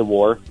they need the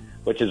war,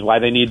 which is why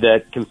they need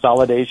the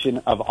consolidation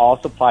of all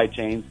supply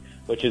chains,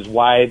 which is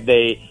why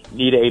they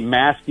need a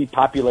mass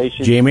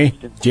depopulation. Jamie,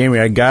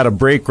 I got a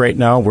break right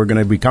now. We're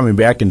going to be coming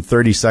back in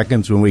 30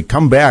 seconds. When we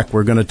come back,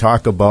 we're going to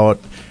talk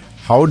about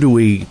how do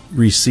we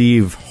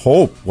receive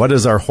hope? What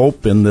is our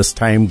hope in this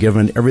time,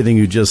 given everything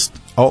you just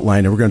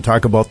outlined? And we're going to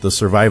talk about the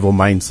survival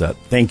mindset.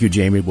 Thank you,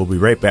 Jamie. We'll be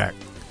right back.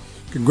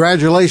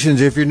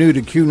 Congratulations. If you're new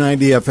to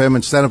Q90 FM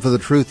and Stand Up for the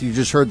Truth, you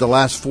just heard the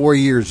last 4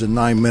 years in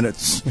 9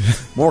 minutes.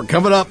 More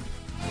coming up.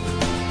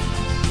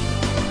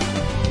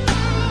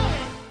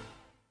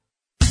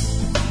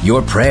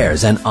 Your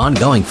prayers and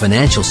ongoing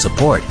financial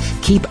support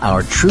keep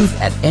our Truth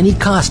at Any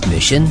Cost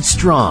mission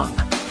strong.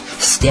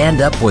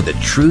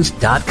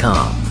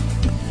 StandUpForTheTruth.com.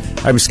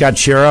 I'm Scott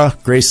Shera,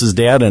 Grace's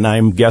dad, and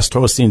I'm guest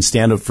hosting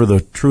Stand Up for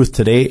the Truth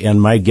today,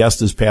 and my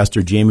guest is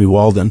Pastor Jamie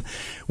Walden.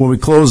 When we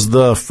closed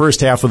the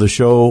first half of the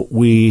show,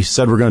 we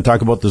said we're going to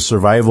talk about the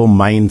survival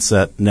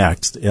mindset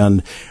next,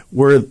 and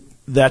where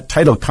that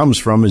title comes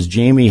from is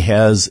Jamie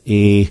has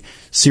a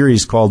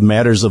series called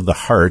Matters of the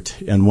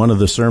Heart, and one of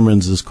the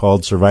sermons is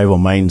called Survival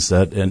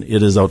Mindset, and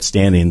it is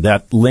outstanding.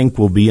 That link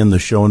will be in the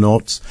show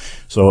notes,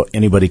 so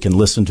anybody can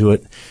listen to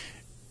it.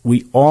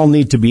 We all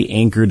need to be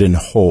anchored in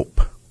hope,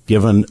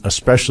 given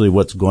especially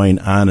what's going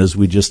on, as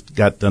we just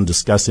got done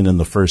discussing in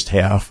the first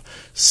half.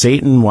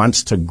 Satan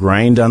wants to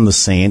grind on the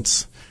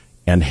saints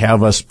and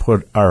have us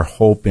put our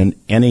hope in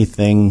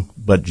anything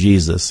but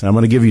Jesus. I'm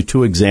going to give you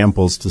two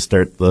examples to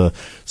start the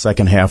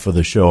second half of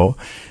the show.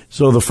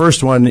 So the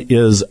first one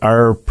is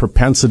our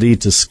propensity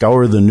to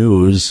scour the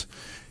news,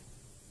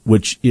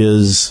 which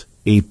is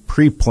a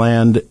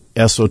pre-planned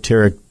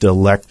esoteric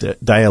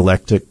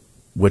dialectic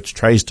which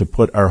tries to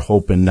put our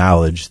hope in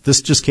knowledge.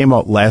 This just came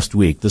out last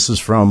week. This is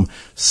from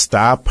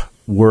Stop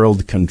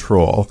World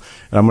Control,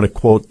 and I'm going to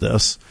quote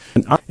this.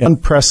 An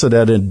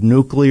unprecedented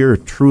nuclear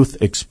truth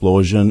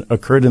explosion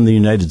occurred in the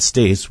United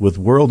States with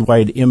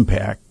worldwide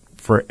impact,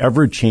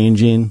 forever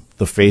changing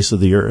the face of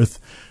the earth.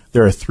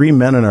 There are three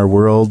men in our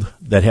world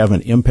that have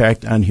an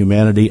impact on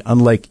humanity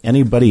unlike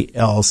anybody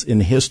else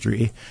in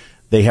history.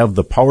 They have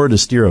the power to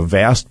steer a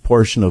vast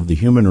portion of the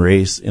human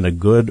race in a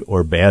good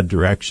or bad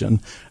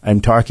direction.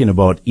 I'm talking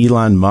about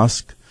Elon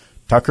Musk,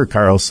 Tucker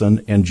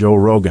Carlson, and Joe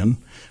Rogan.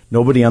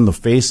 Nobody on the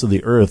face of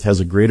the earth has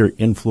a greater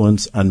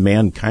influence on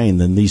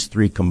mankind than these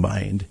three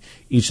combined.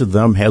 Each of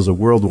them has a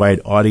worldwide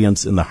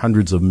audience in the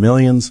hundreds of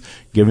millions,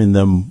 giving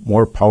them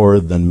more power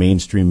than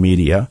mainstream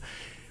media.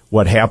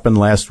 What happened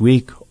last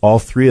week? All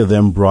three of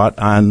them brought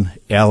on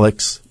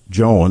Alex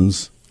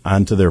Jones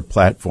onto their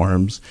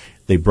platforms.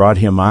 They brought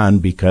him on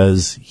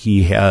because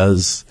he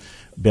has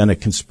been a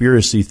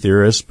conspiracy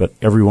theorist, but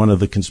every one of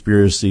the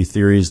conspiracy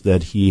theories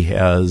that he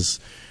has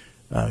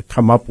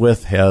come up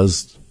with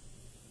has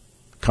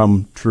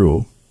come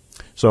true.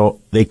 So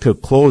they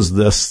could close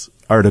this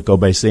article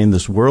by saying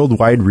this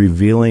worldwide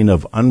revealing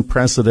of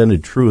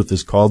unprecedented truth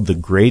is called the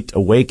Great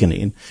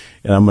Awakening.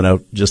 And I'm going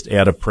to just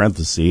add a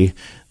parenthesis,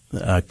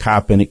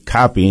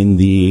 copying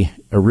the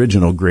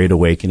original Great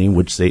Awakening,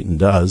 which Satan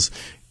does.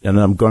 And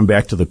I'm going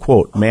back to the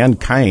quote.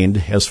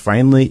 Mankind is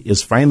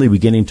finally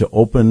beginning to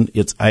open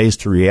its eyes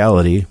to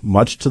reality,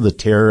 much to the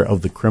terror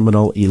of the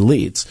criminal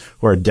elites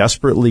who are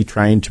desperately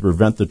trying to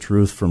prevent the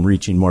truth from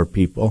reaching more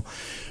people.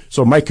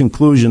 So my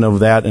conclusion of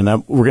that, and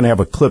we're going to have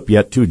a clip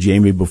yet too,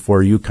 Jamie,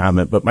 before you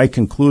comment, but my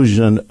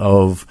conclusion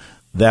of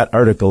that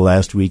article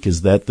last week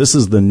is that this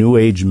is the New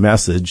Age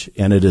message,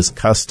 and it is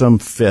custom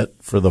fit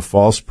for the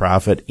false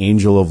prophet,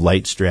 angel of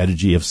light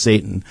strategy of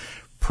Satan,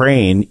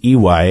 preying,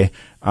 EY,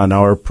 on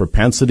our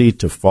propensity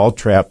to fall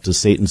trap to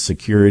Satan's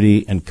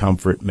security and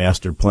comfort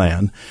master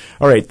plan.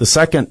 All right, the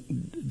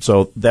second,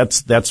 so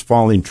that's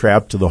falling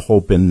trap to the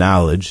hope in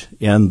knowledge.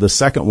 And the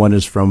second one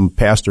is from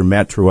Pastor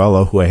Matt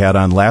Truella, who I had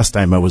on last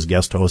time I was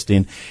guest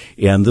hosting.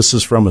 And this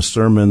is from a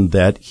sermon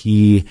that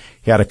he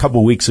had a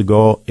couple weeks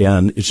ago,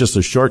 and it's just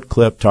a short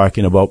clip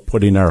talking about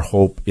putting our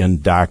hope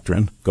in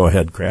doctrine. Go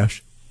ahead,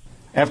 Crash.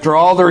 After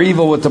all their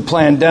evil with the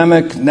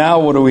pandemic,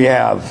 now what do we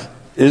have?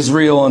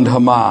 Israel and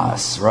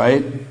Hamas,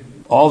 right?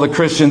 All the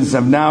Christians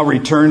have now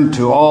returned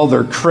to all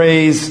their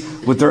craze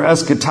with their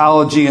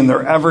eschatology and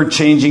their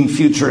ever-changing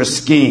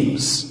futurist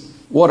schemes.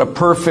 What a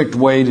perfect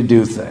way to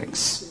do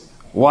things.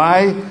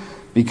 Why?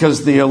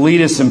 Because the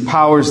elitists and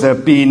powers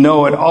that be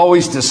know it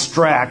always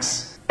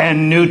distracts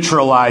and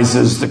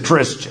neutralizes the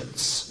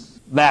Christians.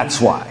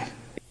 That's why.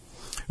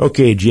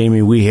 Okay,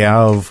 Jamie, we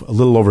have a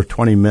little over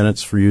 20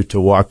 minutes for you to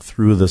walk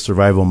through the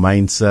survival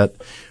mindset.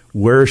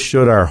 Where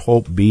should our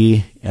hope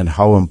be, and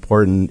how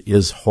important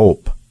is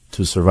hope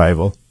to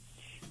survival?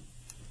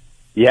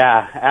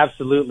 Yeah,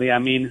 absolutely. I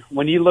mean,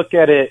 when you look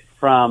at it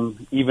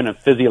from even a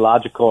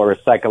physiological or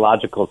a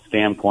psychological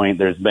standpoint,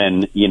 there's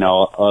been,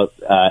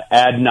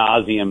 ad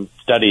nauseum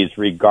studies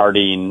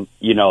regarding,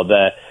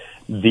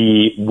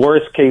 the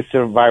worst case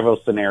survival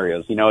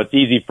scenarios. It's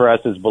easy for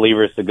us as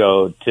believers to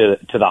go to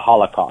the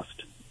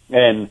Holocaust.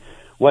 And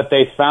what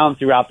they found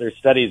throughout their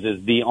studies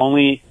is the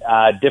only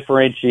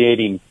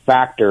differentiating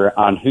factor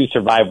on who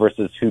survived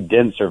versus who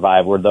didn't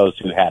survive were those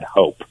who had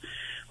hope.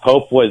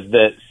 Hope was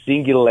the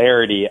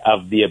singularity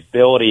of the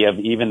ability of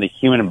even the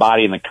human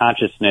body and the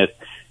consciousness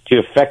to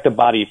affect the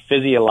body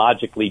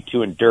physiologically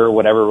to endure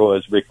whatever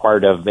was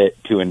required of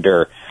it to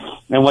endure.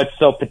 And what's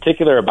so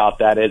particular about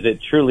that is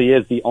it truly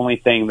is the only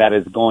thing that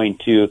is going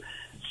to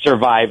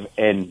survive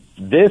in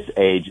this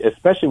age,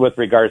 especially with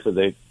regards to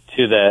the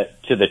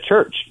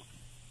church,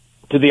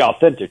 to the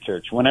authentic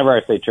church. Whenever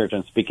I say church,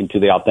 I'm speaking to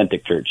the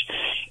authentic church.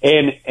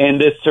 And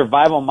this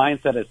survival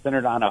mindset is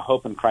centered on a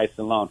hope in Christ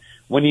alone.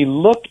 When you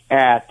look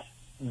at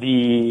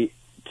the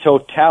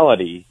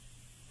totality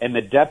and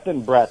the depth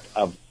and breadth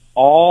of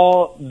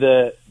all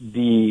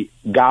the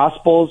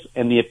Gospels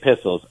and the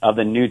epistles of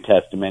the New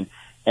Testament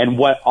and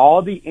what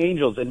all the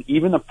angels and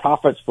even the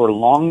prophets were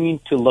longing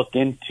to look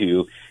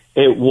into,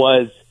 it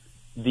was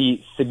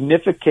the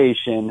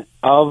signification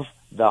of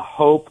the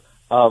hope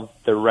of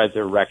the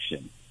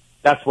resurrection.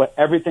 That's what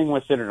everything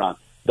was centered on.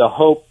 The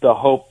hope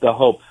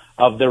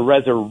of the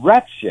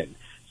resurrection.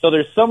 So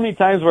there's so many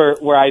times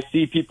where I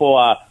see people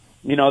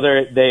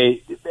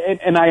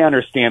and I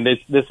understand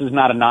this is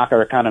not a knock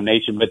or a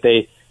condemnation, but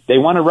they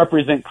want to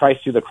represent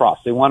Christ through the cross.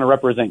 They want to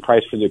represent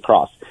Christ through the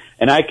cross.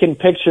 And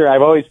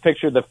I've always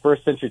pictured the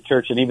first century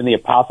church and even the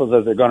apostles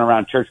as they're going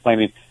around church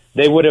planting,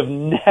 they would have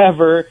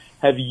never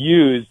have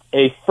used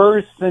a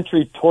first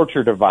century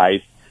torture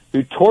device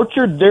who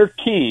tortured their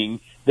king,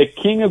 the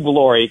King of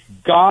glory,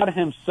 God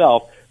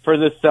himself, for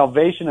the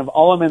salvation of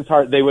all of men's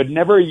heart. They would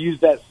never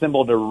use that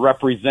symbol to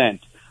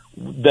represent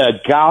the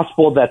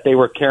gospel that they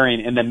were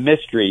carrying and the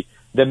mystery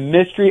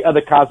of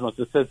the cosmos.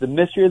 It says the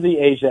mystery of the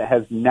age that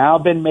has now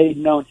been made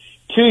known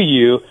to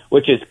you,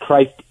 which is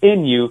Christ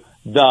in you,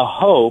 the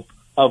hope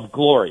of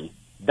glory.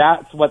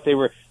 That's what they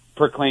were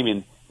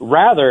proclaiming.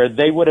 Rather,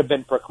 they would have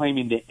been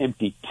proclaiming the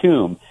empty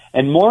tomb.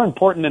 And more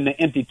important than the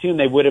empty tomb,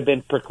 they would have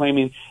been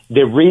proclaiming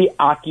the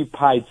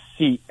reoccupied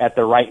seat at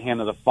the right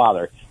hand of the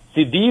Father.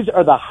 See, these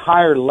are the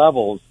higher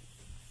levels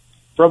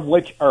from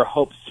which our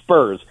hope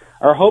spurs.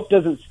 Our hope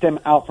doesn't stem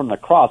out from the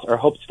cross. Our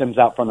hope stems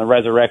out from the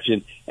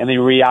resurrection and the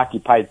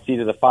reoccupied seat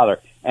of the Father.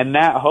 And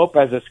that hope,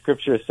 as the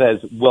scripture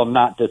says, will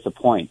not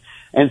disappoint.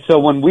 And so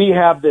when we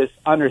have this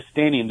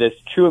understanding, this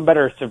true and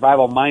better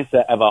survival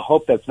mindset of a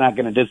hope that's not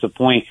going to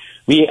disappoint,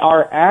 we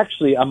are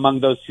actually among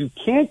those who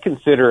can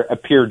consider a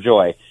pure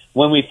joy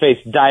when we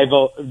face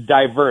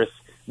diverse,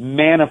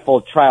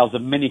 manifold trials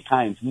of many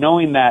kinds,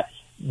 knowing that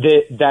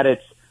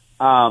it's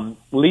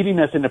leading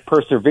us into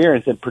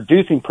perseverance and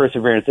producing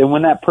perseverance. And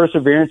when that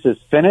perseverance is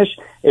finished,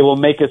 it will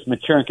make us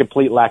mature and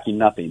complete, lacking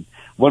nothing.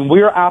 When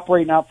we're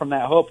operating out from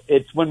that hope,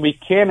 it's when we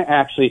can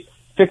actually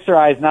fix our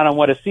eyes not on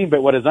what is seen,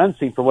 but what is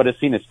unseen. For what is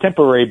seen is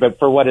temporary, but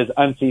for what is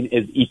unseen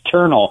is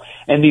eternal.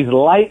 And these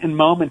light and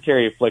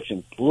momentary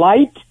afflictions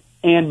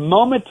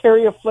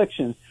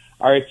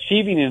are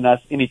achieving in us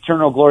an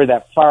eternal glory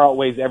that far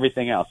outweighs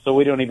everything else. So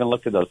we don't even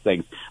look at those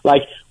things.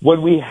 Like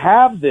when we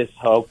have this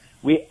hope,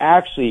 we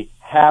actually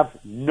have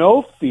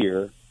no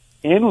fear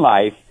in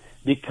life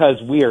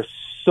because we are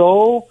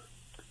so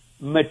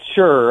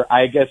mature.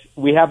 I guess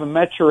we have a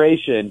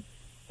maturation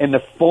in the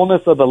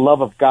fullness of the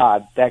love of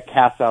God that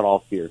casts out all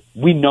fear.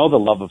 We know the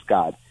love of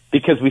God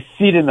because we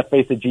see it in the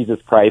face of Jesus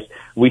Christ.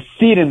 We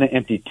see it in the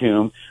empty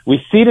tomb.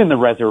 We see it in the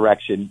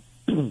resurrection.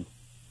 And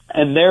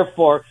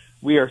therefore,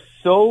 we are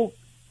so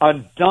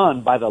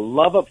undone by the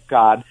love of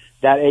God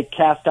that it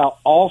casts out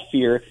all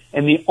fear.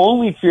 And the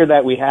only fear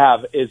that we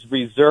have is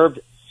reserved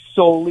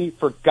solely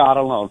for God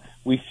alone.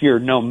 We fear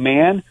no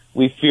man.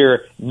 We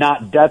fear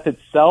not death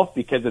itself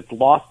because it's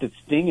lost its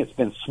sting. It's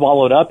been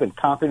swallowed up and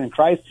conquered in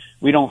Christ.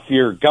 We don't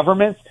fear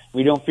governments.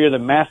 We don't fear the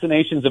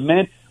machinations of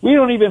men. We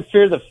don't even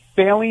fear the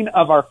failing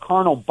of our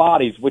carnal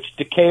bodies, which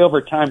decay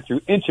over time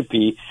through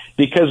entropy,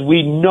 because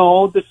we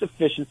know the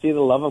sufficiency of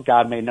the love of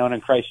God made known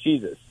in Christ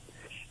Jesus.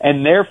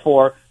 And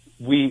therefore,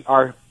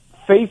 our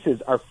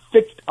faces are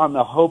fixed on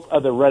the hope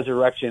of the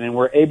resurrection, and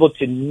we're able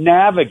to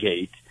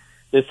navigate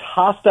this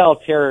hostile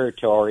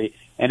territory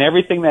and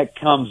everything that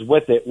comes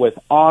with it with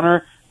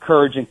honor,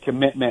 courage, and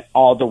commitment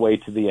all the way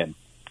to the end.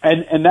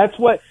 And that's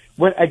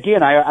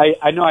again,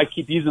 I know I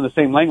keep using the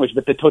same language,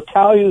 but the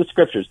totality of the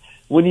scriptures,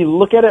 when you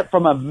look at it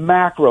from a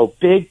macro,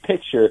 big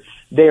picture,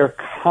 they are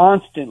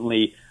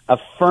constantly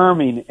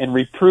affirming and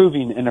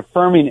reproving and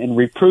affirming and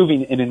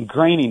reproving and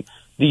ingraining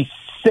these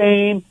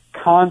same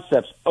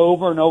concepts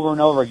over and over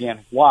and over again.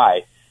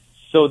 Why?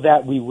 So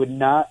that we would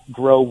not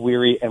grow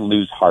weary and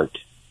lose heart.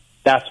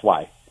 That's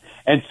why.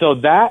 And so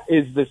that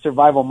is the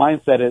survival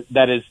mindset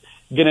that is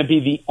going to be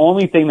the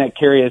only thing that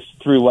carries us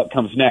through what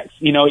comes next.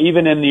 You know,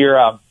 even in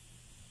your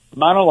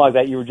monologue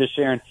that you were just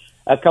sharing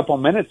a couple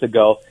minutes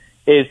ago,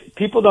 is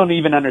people don't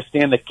even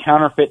understand the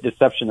counterfeit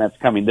deception that's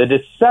coming. The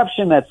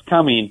deception that's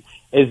coming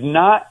is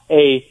not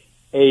a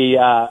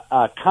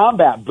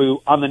combat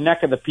boot on the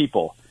neck of the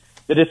people.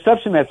 The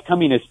deception that's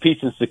coming is peace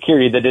and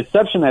security. The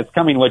deception that's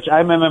coming, which I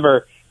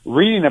remember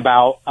reading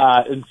about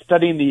and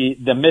studying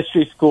the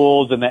mystery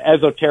schools and the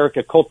esoteric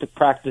occultic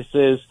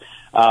practices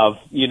of,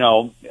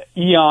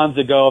 eons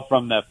ago,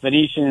 from the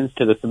Phoenicians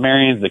to the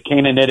Sumerians, the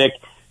Canaanitic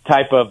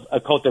type of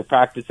occultic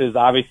practices.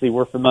 Obviously,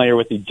 we're familiar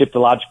with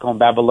Egyptological and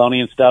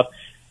Babylonian stuff,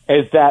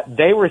 is that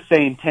they were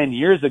saying 10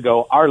 years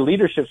ago, our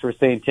leaderships were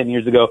saying 10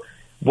 years ago,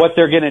 what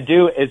they're going to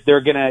do is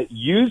they're going to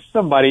use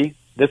somebody,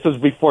 this was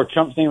before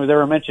Trump's name was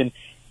ever mentioned,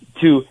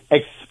 to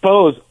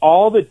expose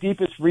all the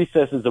deepest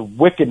recesses of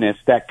wickedness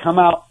that come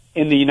out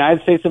in the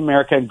United States of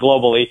America and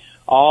globally,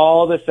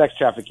 all the sex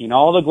trafficking,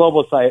 all the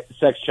global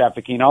sex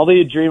trafficking, all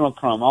the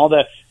adrenochrome, all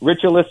the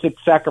ritualistic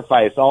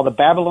sacrifice, all the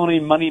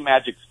Babylonian money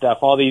magic stuff,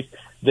 all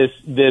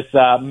this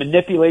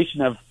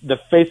manipulation of the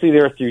face of the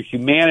earth through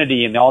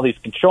humanity and all these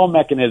control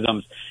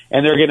mechanisms,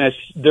 and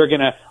they're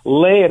gonna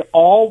lay it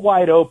all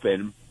wide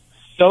open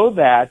so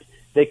that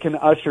they can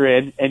usher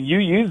in, and you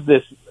use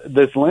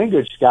this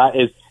language, Scott,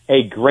 is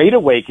a great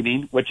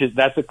awakening,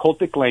 that's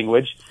occultic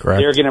language.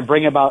 Correct. They're going to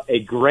bring about a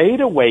great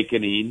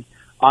awakening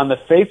on the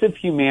face of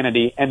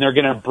humanity, and they're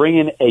going to bring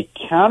in a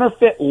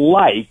counterfeit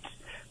light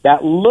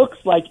that looks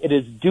like it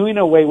is doing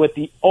away with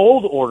the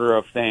old order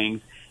of things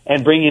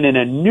and bringing in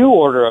a new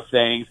order of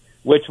things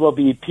which will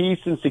be peace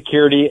and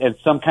security and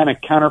some kind of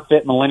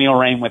counterfeit millennial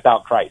reign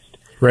without Christ.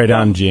 Right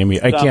on,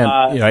 Jamie.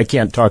 I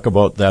can't talk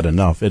about that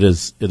enough. It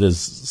is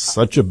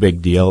such a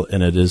big deal,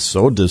 and it is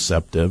so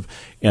deceptive,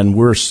 and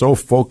we're so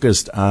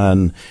focused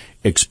on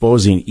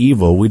exposing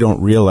evil, we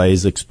don't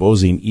realize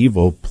exposing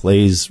evil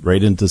plays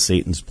right into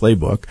Satan's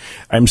playbook.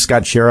 I'm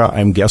Scott Shera.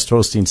 I'm guest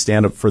hosting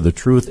Stand Up for the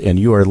Truth, and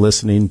you are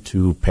listening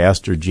to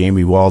Pastor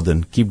Jamie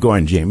Walden. Keep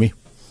going, Jamie.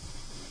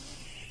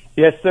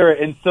 Yes, sir.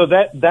 And so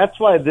that's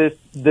why this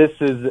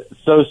is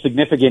so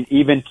significant,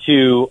 even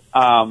to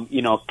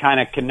kind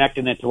of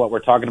connecting it to what we're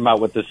talking about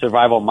with the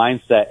survival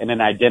mindset and an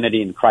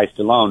identity in Christ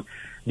alone,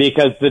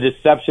 because the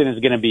deception is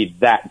going to be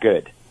that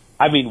good.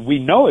 I mean, we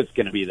know it's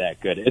going to be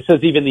that good. It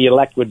says even the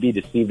elect would be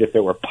deceived if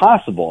it were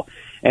possible.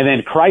 And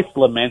then Christ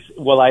laments,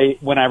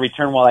 when I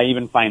return, will I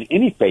even find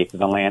any faith in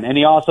the land? And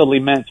he also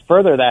laments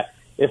further that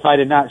if I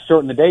did not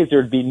shorten the days,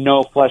 there would be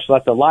no flesh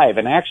left alive.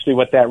 And actually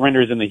what that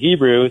renders in the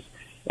Hebrews,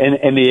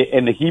 in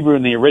the Hebrew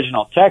in the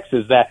original text,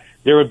 is that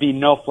there would be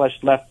no flesh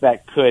left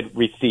that could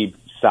receive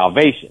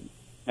salvation,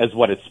 is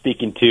what it's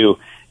speaking to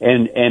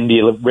in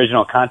the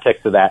original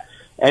context of that.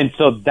 And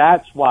so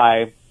that's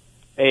why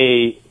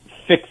a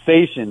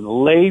fixation,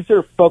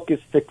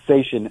 laser-focused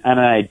fixation on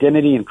an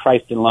identity in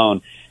Christ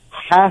alone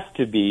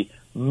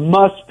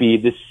must be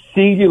the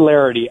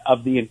singularity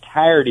of the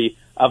entirety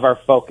of our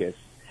focus.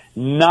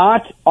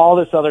 Not all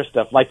this other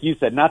stuff, like you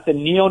said, not the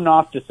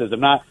neo-Gnosticism,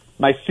 not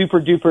my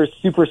super-duper,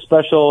 super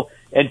special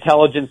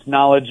intelligence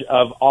knowledge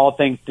of all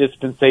things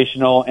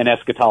dispensational and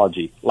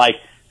eschatology. Like,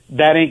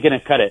 that ain't going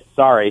to cut it.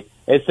 Sorry.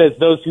 It says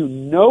those who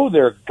know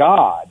their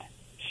God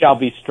shall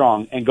be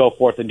strong and go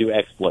forth and do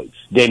exploits.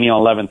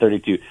 Daniel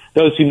 11:32.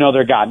 Those who know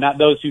their God, not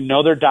those who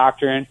know their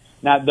doctrine,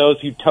 not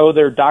those who toe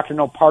their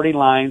doctrinal party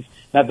lines,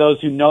 not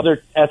those who know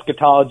their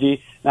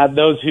eschatology, not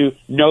those who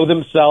know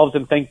themselves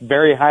and think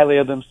very highly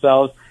of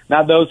themselves,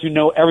 not those who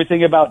know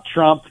everything about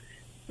Trump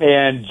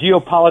and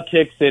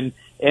geopolitics and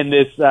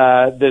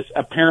this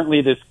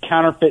apparently this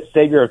counterfeit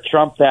savior of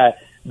Trump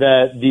that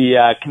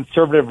the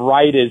conservative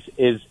right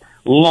is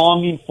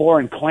longing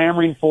for and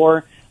clamoring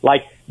for.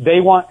 Like,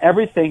 they want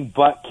everything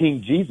but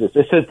King Jesus.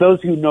 It says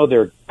those who know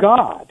their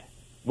God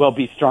will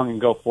be strong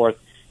and go forth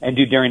and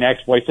do daring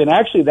exploits. And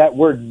actually that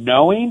word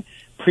knowing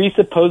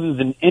presupposes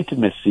an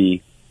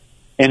intimacy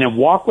and a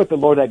walk with the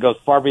Lord that goes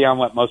far beyond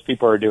what most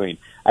people are doing.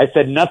 I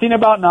said nothing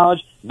about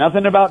knowledge,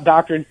 nothing about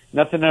doctrine,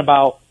 nothing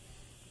about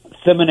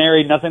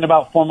seminary, nothing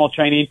about formal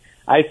training.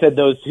 I said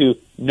those who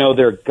know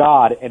their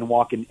God and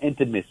walk in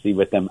intimacy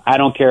with them. I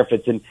don't care if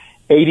it's an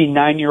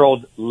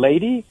 89-year-old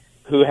lady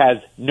who has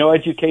no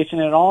education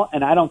at all,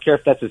 and I don't care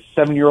if that's a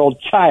 7-year-old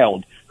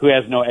child who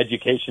has no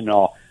education at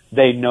all.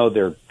 They know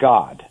their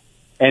God.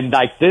 And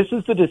like, this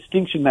is the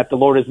distinction that the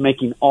Lord is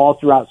making all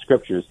throughout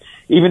scriptures.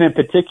 Even in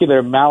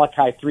particular,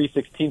 Malachi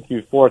 3:16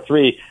 through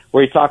 4:3,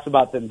 where he talks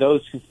about then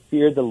those who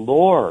feared the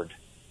Lord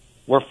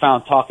were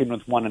found talking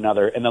with one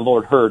another, and the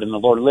Lord heard, and the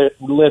Lord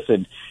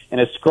listened,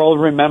 and a scroll of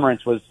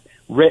remembrance was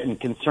written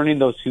concerning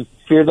those who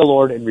fear the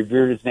Lord and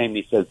revere his name. And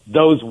he says,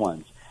 those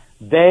ones,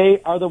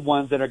 they are the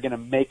ones that are going to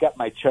make up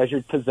my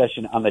treasured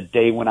possession on the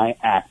day when I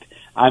act.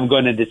 I'm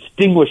going to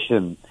distinguish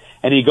them.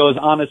 And he goes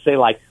on to say,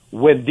 like,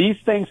 when these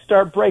things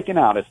start breaking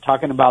out, it's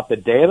talking about the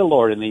day of the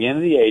Lord and the end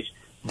of the age,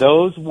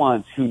 those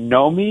ones who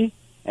know me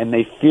and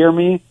they fear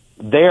me,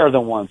 they are the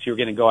ones who are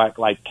going to go act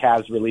like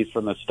calves released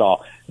from the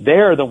stall.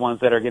 They're the ones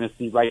that are going to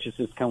see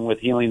righteousness come with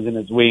healings in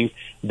his wings.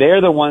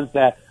 They're the ones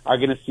that are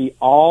going to see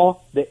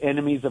all the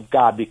enemies of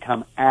God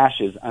become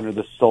ashes under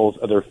the soles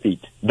of their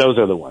feet. Those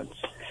are the ones.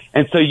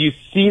 And so you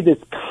see this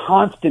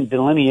constant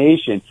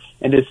delineation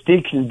and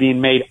distinction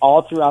being made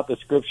all throughout the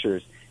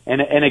scriptures.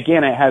 And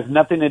again, it has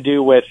nothing to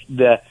do with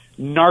the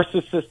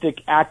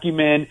narcissistic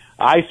acumen.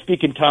 I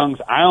speak in tongues.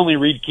 I only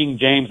read King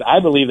James. I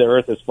believe the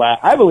earth is flat.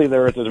 I believe the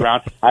earth is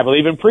round. I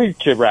believe in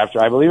pre-trib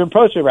rapture. I believe in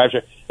post-trib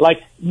rapture.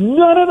 Like,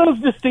 none of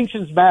those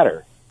distinctions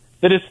matter.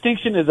 The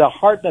distinction is a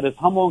heart that is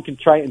humble and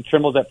contrite and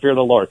trembles at fear of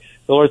the Lord.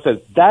 The Lord says,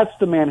 that's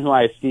the man who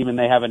I esteem, and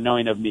they have a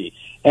knowing of me.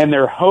 And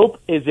their hope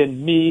is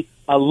in me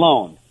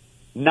alone.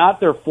 Not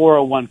their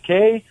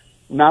 401k,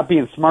 not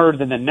being smarter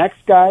than the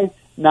next guy,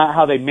 not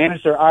how they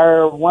manage their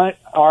IRA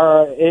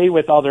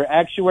with all their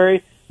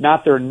actuary,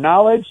 not their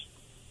knowledge,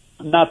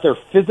 not their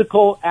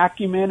physical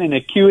acumen and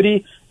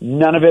acuity.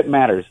 None of it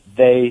matters.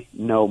 They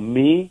know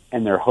me,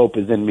 and their hope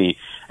is in me.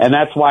 And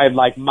that's why,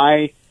 like,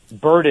 my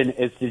burden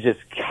is to just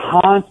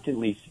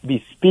constantly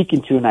be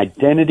speaking to an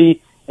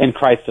identity in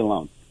Christ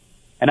alone.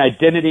 An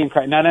identity in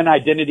Christ, not an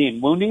identity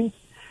in woundings,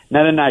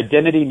 not an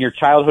identity in your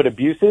childhood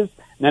abuses,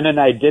 not an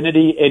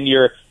identity in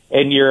your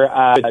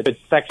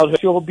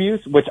sexual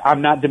abuse, which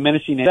I'm not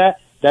diminishing that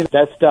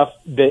stuff.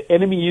 The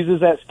enemy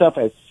uses that stuff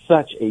as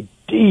such a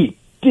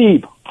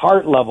deep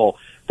heart level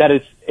that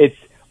it's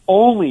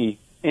only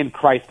in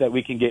Christ that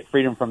we can get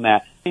freedom from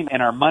that.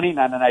 In our money,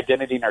 not an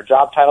identity in our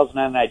job titles,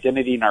 not an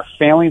identity in our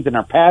failings in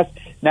our past,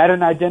 not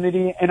an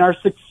identity in our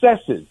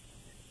successes,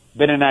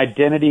 but an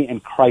identity in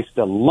Christ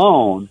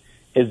alone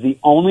is the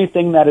only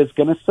thing that is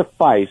going to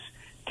suffice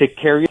to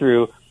carry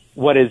through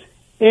what is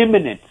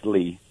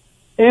imminently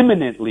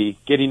imminently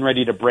getting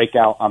ready to break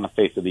out on the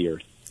face of the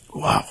earth.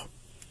 Wow.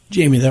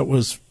 Jamie, that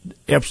was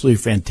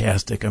absolutely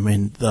fantastic. I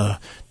mean, the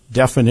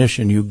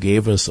definition you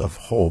gave us of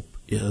hope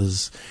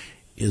is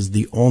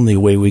the only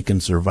way we can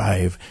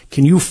survive.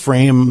 Can you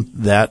frame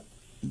that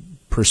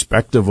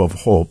perspective of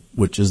hope,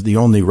 which is the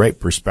only right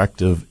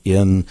perspective,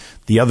 in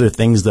the other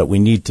things that we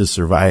need to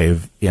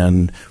survive,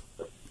 and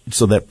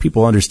so that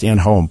people understand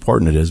how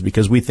important it is?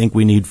 Because we think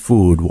we need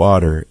food,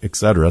 water,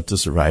 etc. to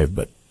survive,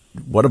 but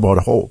what about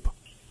hope?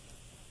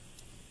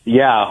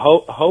 Yeah,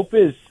 hope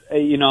is,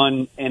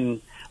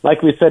 and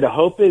like we said,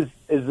 hope is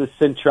the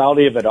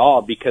centrality of it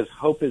all, because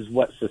hope is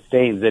what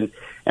sustains. And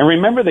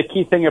remember the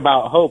key thing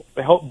about hope,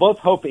 both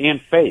hope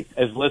and faith,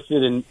 as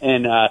listed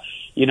in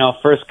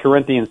 1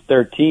 Corinthians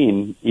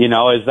 13,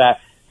 is that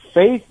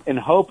faith and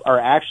hope are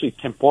actually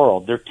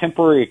temporal. They're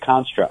temporary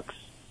constructs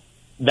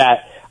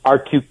that are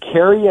to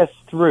carry us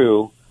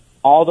through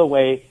all the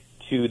way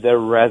to the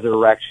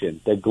resurrection,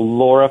 the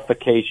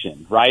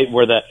glorification, right?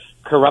 Where the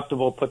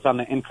corruptible puts on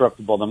the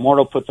incorruptible, the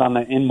mortal puts on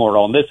the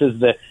immortal. And this is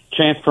the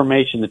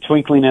transformation, the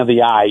twinkling of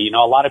the eye. A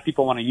lot of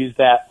people want to use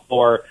that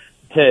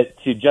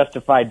to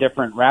justify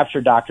different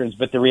rapture doctrines,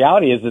 but the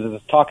reality is that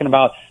it's talking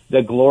about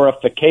the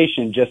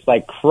glorification, just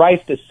like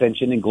Christ's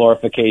ascension and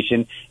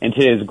glorification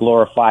into his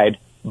glorified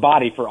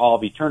body for all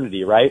of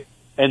eternity, right?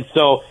 And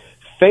so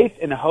faith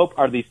and hope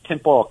are these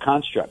temporal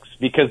constructs,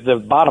 because the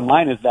bottom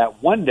line is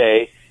that one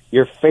day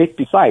your faith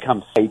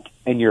becomes sight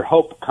and your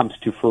hope comes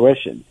to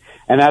fruition.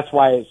 And that's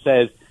why it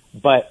says,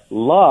 but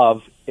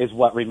love is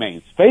what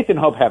remains. Faith and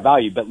hope have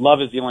value, but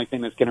love is the only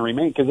thing that's going to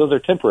remain, because those are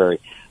temporary.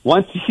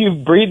 Once you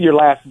breathe your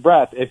last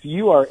breath, if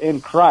you are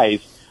in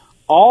Christ,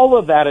 all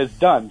of that is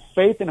done.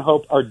 Faith and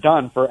hope are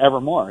done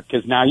forevermore,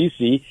 because now you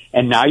see,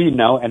 and now you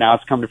know, and now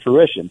it's come to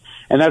fruition.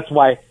 And that's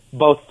why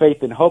both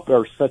faith and hope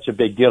are such a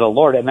big deal to the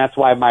Lord, and that's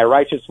why my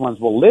righteous ones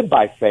will live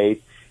by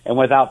faith, and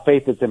without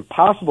faith it's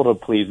impossible to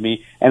please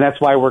me, and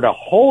that's why we're to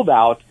hold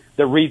out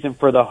the reason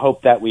for the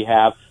hope that we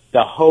have,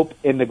 the hope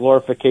in the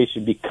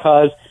glorification,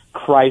 because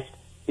Christ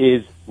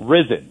is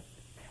risen.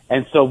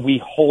 And so we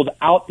hold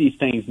out these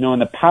things knowing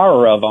the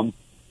power of them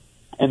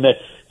and the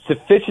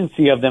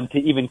sufficiency of them to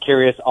even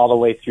carry us all the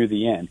way through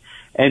the end.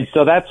 And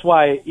so that's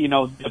why,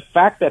 the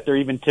fact that they're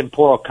even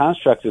temporal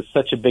constructs is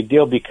such a big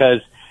deal,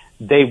 because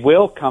they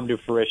will come to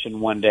fruition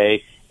one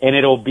day, and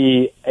it'll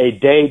be a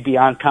day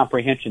beyond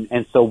comprehension.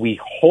 And so we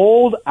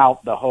hold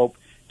out the hope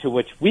to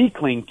which we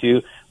cling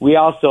to. We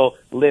also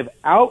live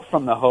out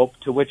from the hope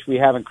to which we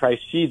have in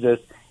Christ Jesus.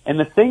 And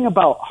the thing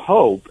about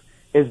hope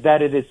is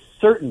that it is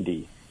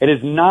certainty. It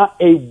is not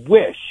a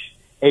wish.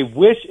 A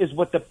wish is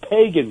what the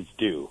pagans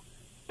do.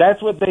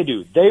 That's what they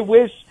do. They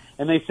wish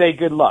and they say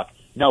good luck.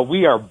 No,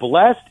 we are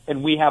blessed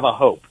and we have a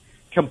hope.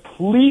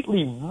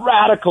 Completely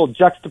radical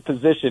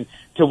juxtaposition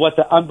to what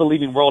the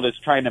unbelieving world is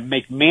trying to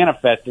make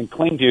manifest and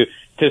cling to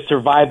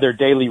survive their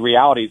daily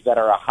realities that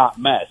are a hot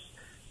mess.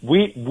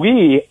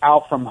 We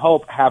out from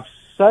hope have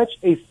such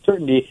a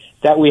certainty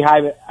that we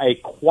have a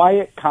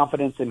quiet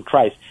confidence in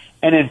Christ.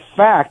 And in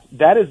fact,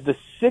 that is the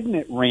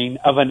signet ring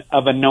of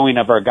a knowing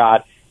of our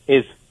God,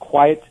 is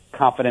quiet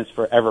confidence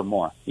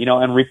forevermore.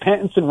 And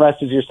repentance and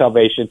rest is your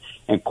salvation,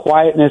 and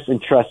quietness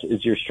and trust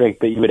is your strength,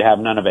 but you would have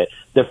none of it.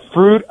 The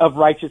fruit of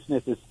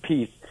righteousness is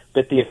peace,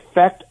 but the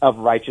effect of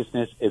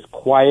righteousness is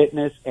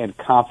quietness and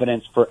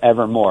confidence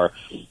forevermore.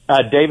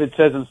 David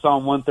says in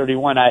Psalm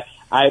 131,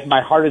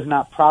 my heart is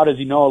not proud, as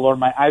you know, O Lord.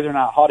 My eyes are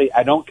not haughty.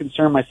 I don't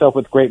concern myself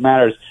with great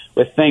matters,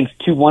 with things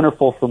too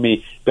wonderful for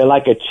me. But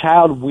like a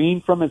child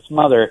weaned from its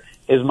mother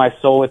is my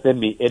soul within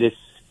me. It is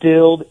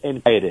stilled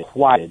and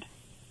quieted.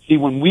 See,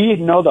 when we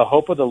know the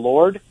hope of the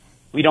Lord,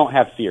 we don't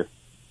have fear.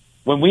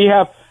 When we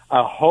have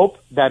a hope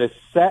that is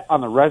set on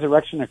the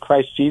resurrection of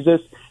Christ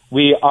Jesus,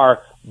 we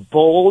are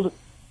bold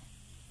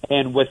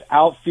and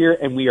without fear,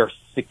 and we are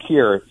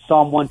secure.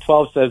 Psalm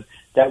 112 says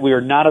that we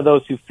are not of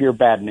those who fear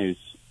bad news.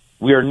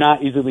 We are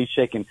not easily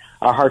shaken.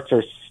 Our hearts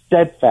are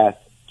steadfast,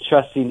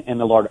 trusting in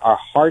the Lord. Our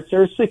hearts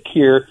are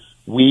secure.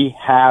 We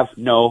have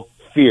no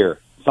fear.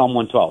 Psalm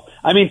 112.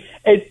 I mean,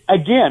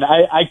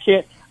 I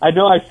can't, I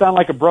know I sound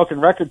like a broken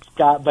record,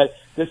 Scott, but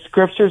the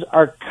scriptures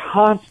are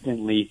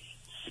constantly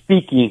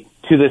speaking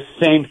to the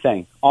same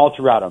thing all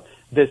throughout them.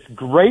 This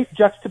great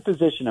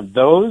juxtaposition of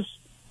those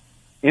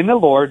in the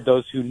Lord,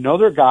 those who know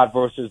their God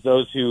versus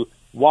those who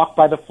walk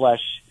by the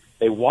flesh.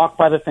 They walk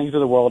by the things of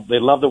the world. They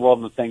love the world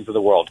and the things of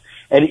the world.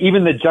 And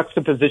even the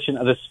juxtaposition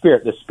of the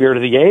spirit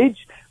of the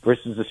age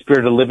versus the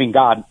spirit of the living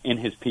God in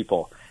his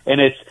people. And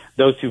it's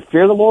those who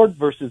fear the Lord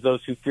versus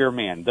those who fear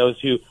man. Those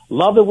who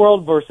love the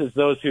world versus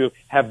those who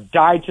have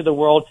died to the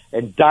world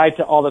and died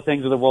to all the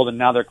things of the world, and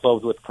now they're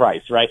clothed with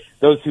Christ, right?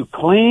 Those who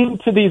cling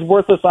to these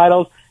worthless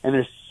idols and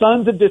they're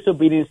sons of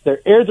disobedience,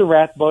 they're heirs of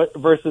wrath,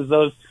 versus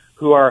those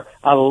who are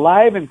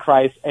alive in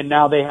Christ, and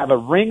now they have a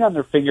ring on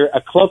their finger,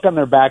 a cloak on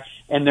their back,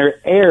 and they're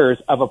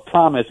heirs of a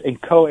promise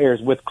and co-heirs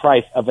with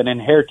Christ of an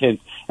inheritance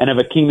and of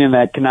a kingdom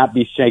that cannot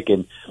be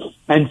shaken.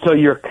 And so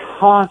you're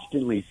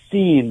constantly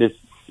seeing this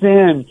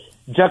sin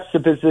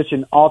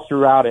juxtaposition all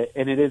throughout it,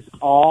 and it is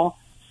all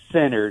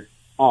centered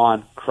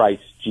on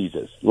Christ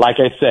Jesus. Like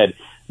I said,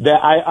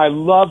 that I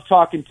love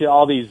talking to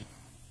all these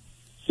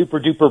super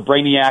duper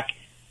brainiac,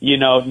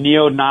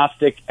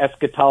 neo-Gnostic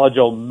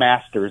eschatological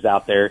masters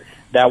out there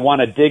that want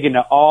to dig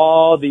into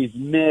all these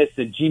myths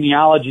and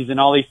genealogies and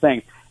all these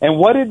things. And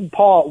what did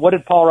Paul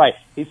write?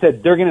 He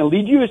said they're going to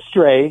lead you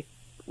astray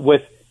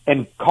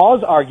and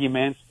cause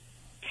arguments,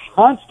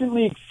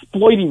 constantly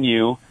exploiting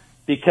you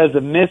because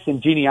of myths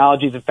and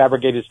genealogies and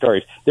fabricated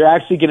stories. They're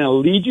actually going to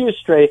lead you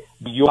astray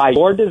by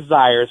your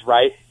desires,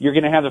 right? You're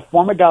going to have the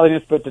form of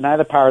godliness but deny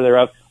the power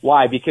thereof.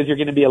 Why? Because you're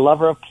going to be a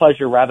lover of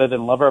pleasure rather than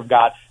a lover of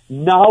God.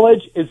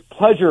 Knowledge is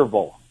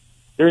pleasurable.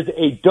 There is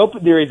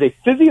a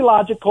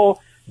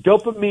physiological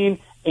dopamine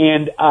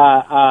and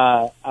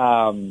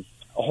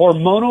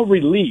hormonal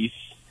release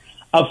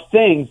of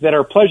things that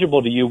are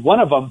pleasurable to you,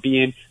 one of them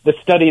being the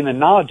study and the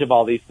knowledge of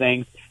all these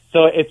things.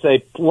 So it's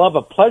a love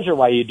of pleasure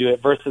while you do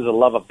it versus a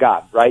love of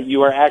God, right?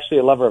 You are actually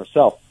a lover of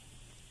self.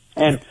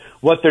 And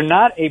what they're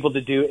not able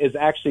to do is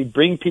actually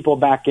bring people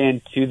back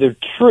into the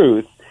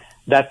truth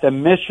that the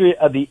mystery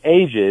of the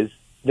ages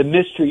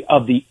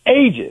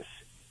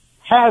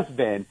has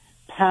been,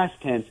 past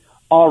tense,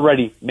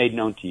 already made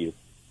known to you.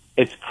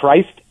 It's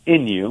Christ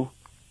in you,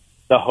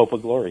 the hope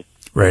of glory.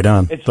 Right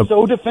on. It's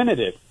so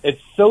definitive.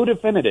 It's so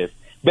definitive.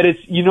 But it's,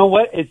 you know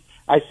what?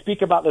 I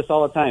speak about this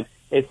all the time.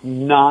 It's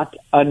not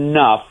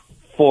enough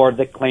for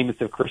the claimants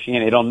of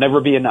Christianity. It'll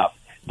never be enough.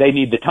 They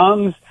need the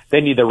tongues.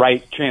 They need the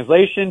right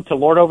translation to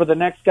lord over the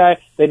next guy.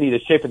 They need the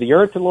shape of the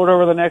earth to lord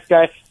over the next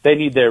guy. They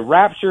need their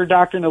rapture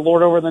doctrine to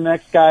lord over the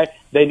next guy.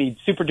 They need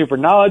super duper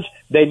knowledge.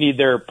 They need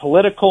their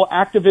political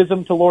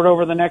activism to lord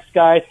over the next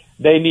guy.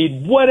 They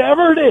need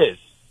whatever it is.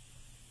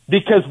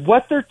 Because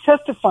what they're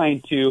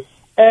testifying to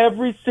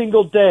every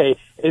single day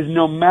is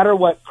no matter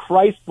what,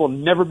 Christ will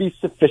never be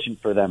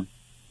sufficient for them.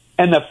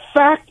 And the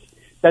fact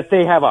that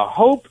they have a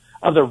hope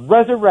of the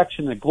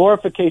resurrection and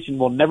glorification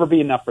will never be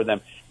enough for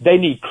them. They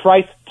need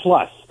Christ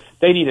plus.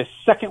 They need a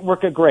second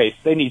work of grace.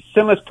 They need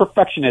sinless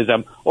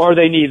perfectionism, or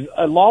they need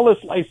a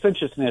lawless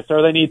licentiousness,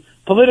 or they need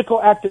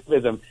political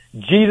activism.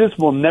 Jesus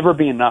will never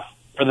be enough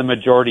for the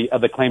majority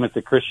of the claimants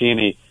of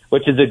Christianity,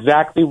 which is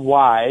exactly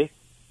why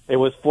it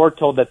was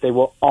foretold that they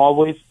will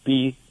always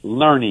be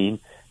learning,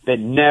 but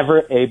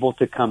never able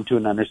to come to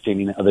an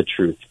understanding of the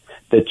truth.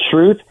 The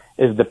truth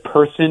is the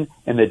person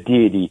and the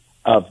deity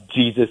of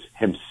Jesus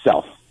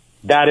himself.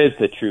 That is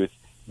the truth.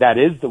 That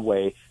is the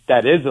way.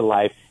 That is the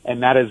life.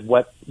 And that is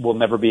what will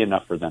never be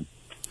enough for them.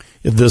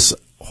 This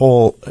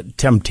whole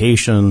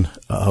temptation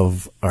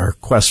of our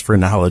quest for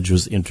knowledge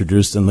was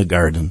introduced in the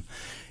garden,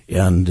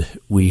 and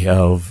we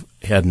have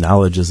had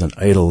knowledge as an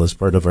idol as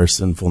part of our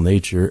sinful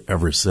nature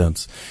ever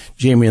since.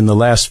 Jamie, in the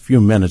last few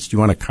minutes, do you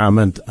want to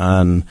comment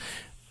on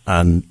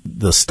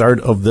the start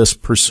of this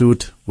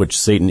pursuit, which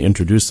Satan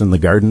introduced in the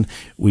garden?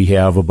 We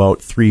have about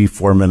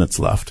 3-4 minutes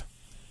left.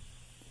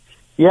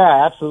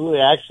 Yeah,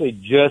 absolutely. I actually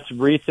just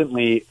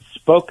recently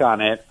spoke on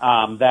it,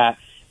 that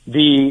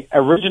the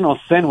original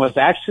sin was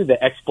actually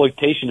the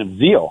exploitation of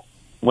zeal,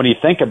 when you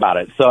think about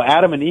it. So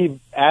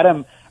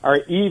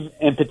Eve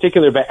in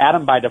particular, but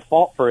Adam by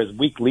default for his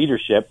weak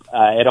leadership,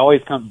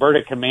 bird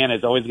of command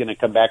is always going to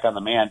come back on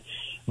the man.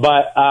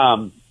 But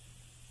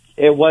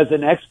it was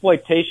an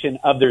exploitation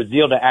of their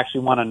zeal to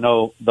actually want to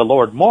know the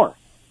Lord more.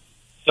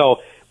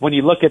 So when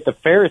you look at the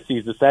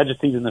Pharisees, the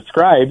Sadducees, and the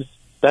scribes,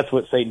 that's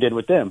what Satan did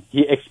with them.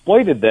 He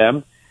exploited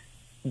them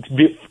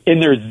in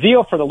their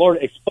zeal for the Lord,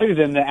 exploited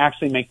them to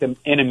actually make them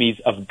enemies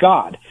of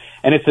God.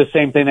 And it's the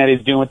same thing that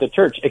he's doing with the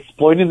church,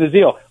 exploiting the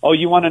zeal. Oh,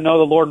 you want to know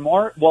the Lord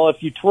more? Well,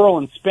 if you twirl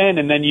and spin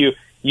and then you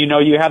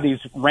have these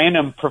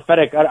random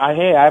prophetic, hey,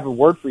 I have a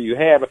word for you.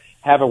 Hey,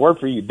 I have a word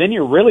for you. Then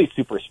you're really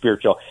super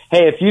spiritual.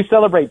 Hey, if you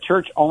celebrate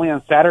church only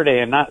on Saturday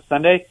and not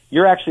Sunday,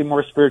 you're actually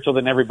more spiritual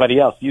than everybody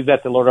else. Use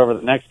that to lord over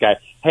the next guy.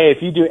 Hey,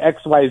 if you do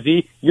X, Y,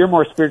 Z, you're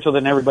more spiritual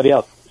than everybody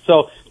else.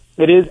 So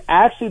it is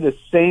actually the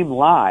same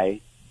lie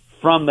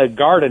from the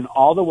garden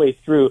all the way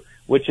through,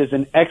 which is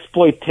an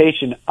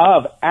exploitation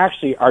of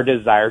actually our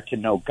desire to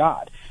know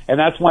God. And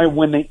that's why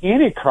when the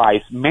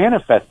Antichrist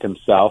manifests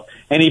himself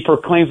and he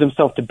proclaims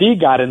himself to be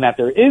God and that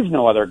there is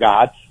no other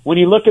God, when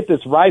you look at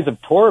this rise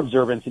of Torah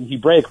observance and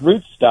Hebraic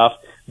root stuff,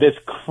 this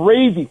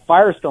crazy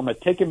firestorm of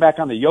taking back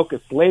on the yoke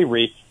of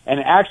slavery and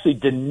actually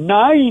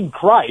denying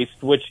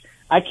Christ, which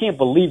I can't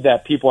believe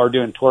that people are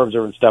doing Torah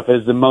observance stuff. It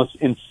is the most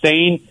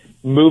insane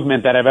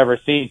movement that I've ever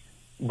seen.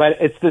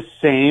 But it's the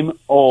same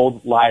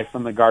old lie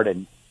from the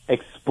garden.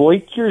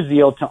 Exploit your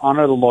zeal to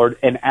honor the Lord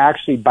and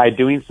actually by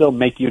doing so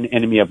make you an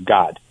enemy of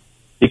God.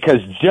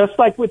 Because just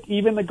like with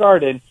Eve in the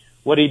garden,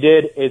 what he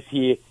did is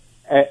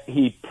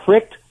he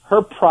pricked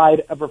her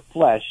pride of her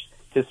flesh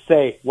to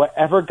say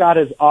whatever God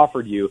has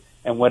offered you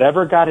and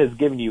whatever God has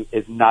given you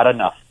is not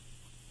enough.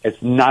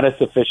 It's not as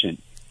sufficient.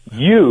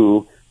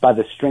 You, by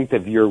the strength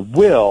of your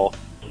will,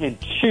 can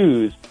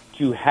choose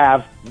to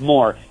have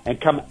more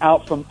and come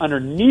out from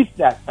underneath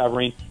that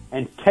covering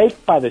and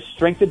take by the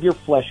strength of your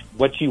flesh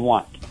what you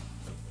want.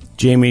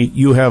 Jamie,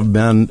 you have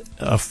been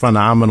a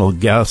phenomenal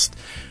guest.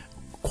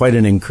 quite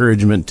an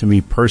encouragement to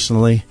me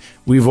personally.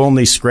 We've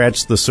only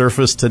scratched the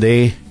surface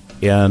today,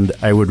 and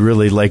I would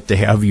really like to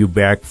have you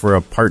back for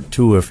a part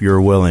 2 if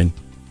you're willing.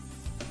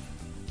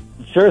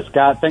 Sure,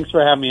 Scott. Thanks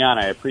for having me on.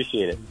 I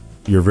appreciate it.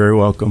 You're very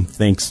welcome.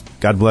 Thanks.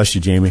 God bless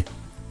you, Jamie.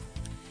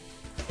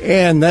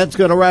 And that's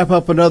going to wrap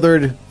up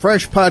another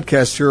fresh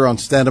podcast here on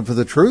Stand Up for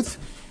the Truth.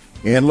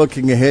 And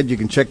looking ahead, you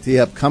can check the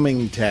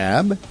upcoming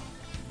tab.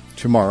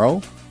 Tomorrow,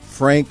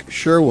 Frank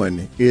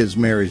Sherwin is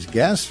Mary's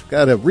guest.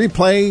 Got a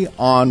replay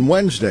on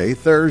Wednesday,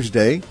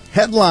 Thursday,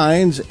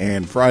 headlines,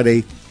 and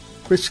Friday,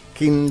 Chris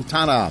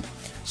Quintana.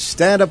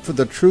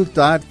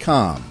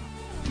 StandUpForTheTruth.com.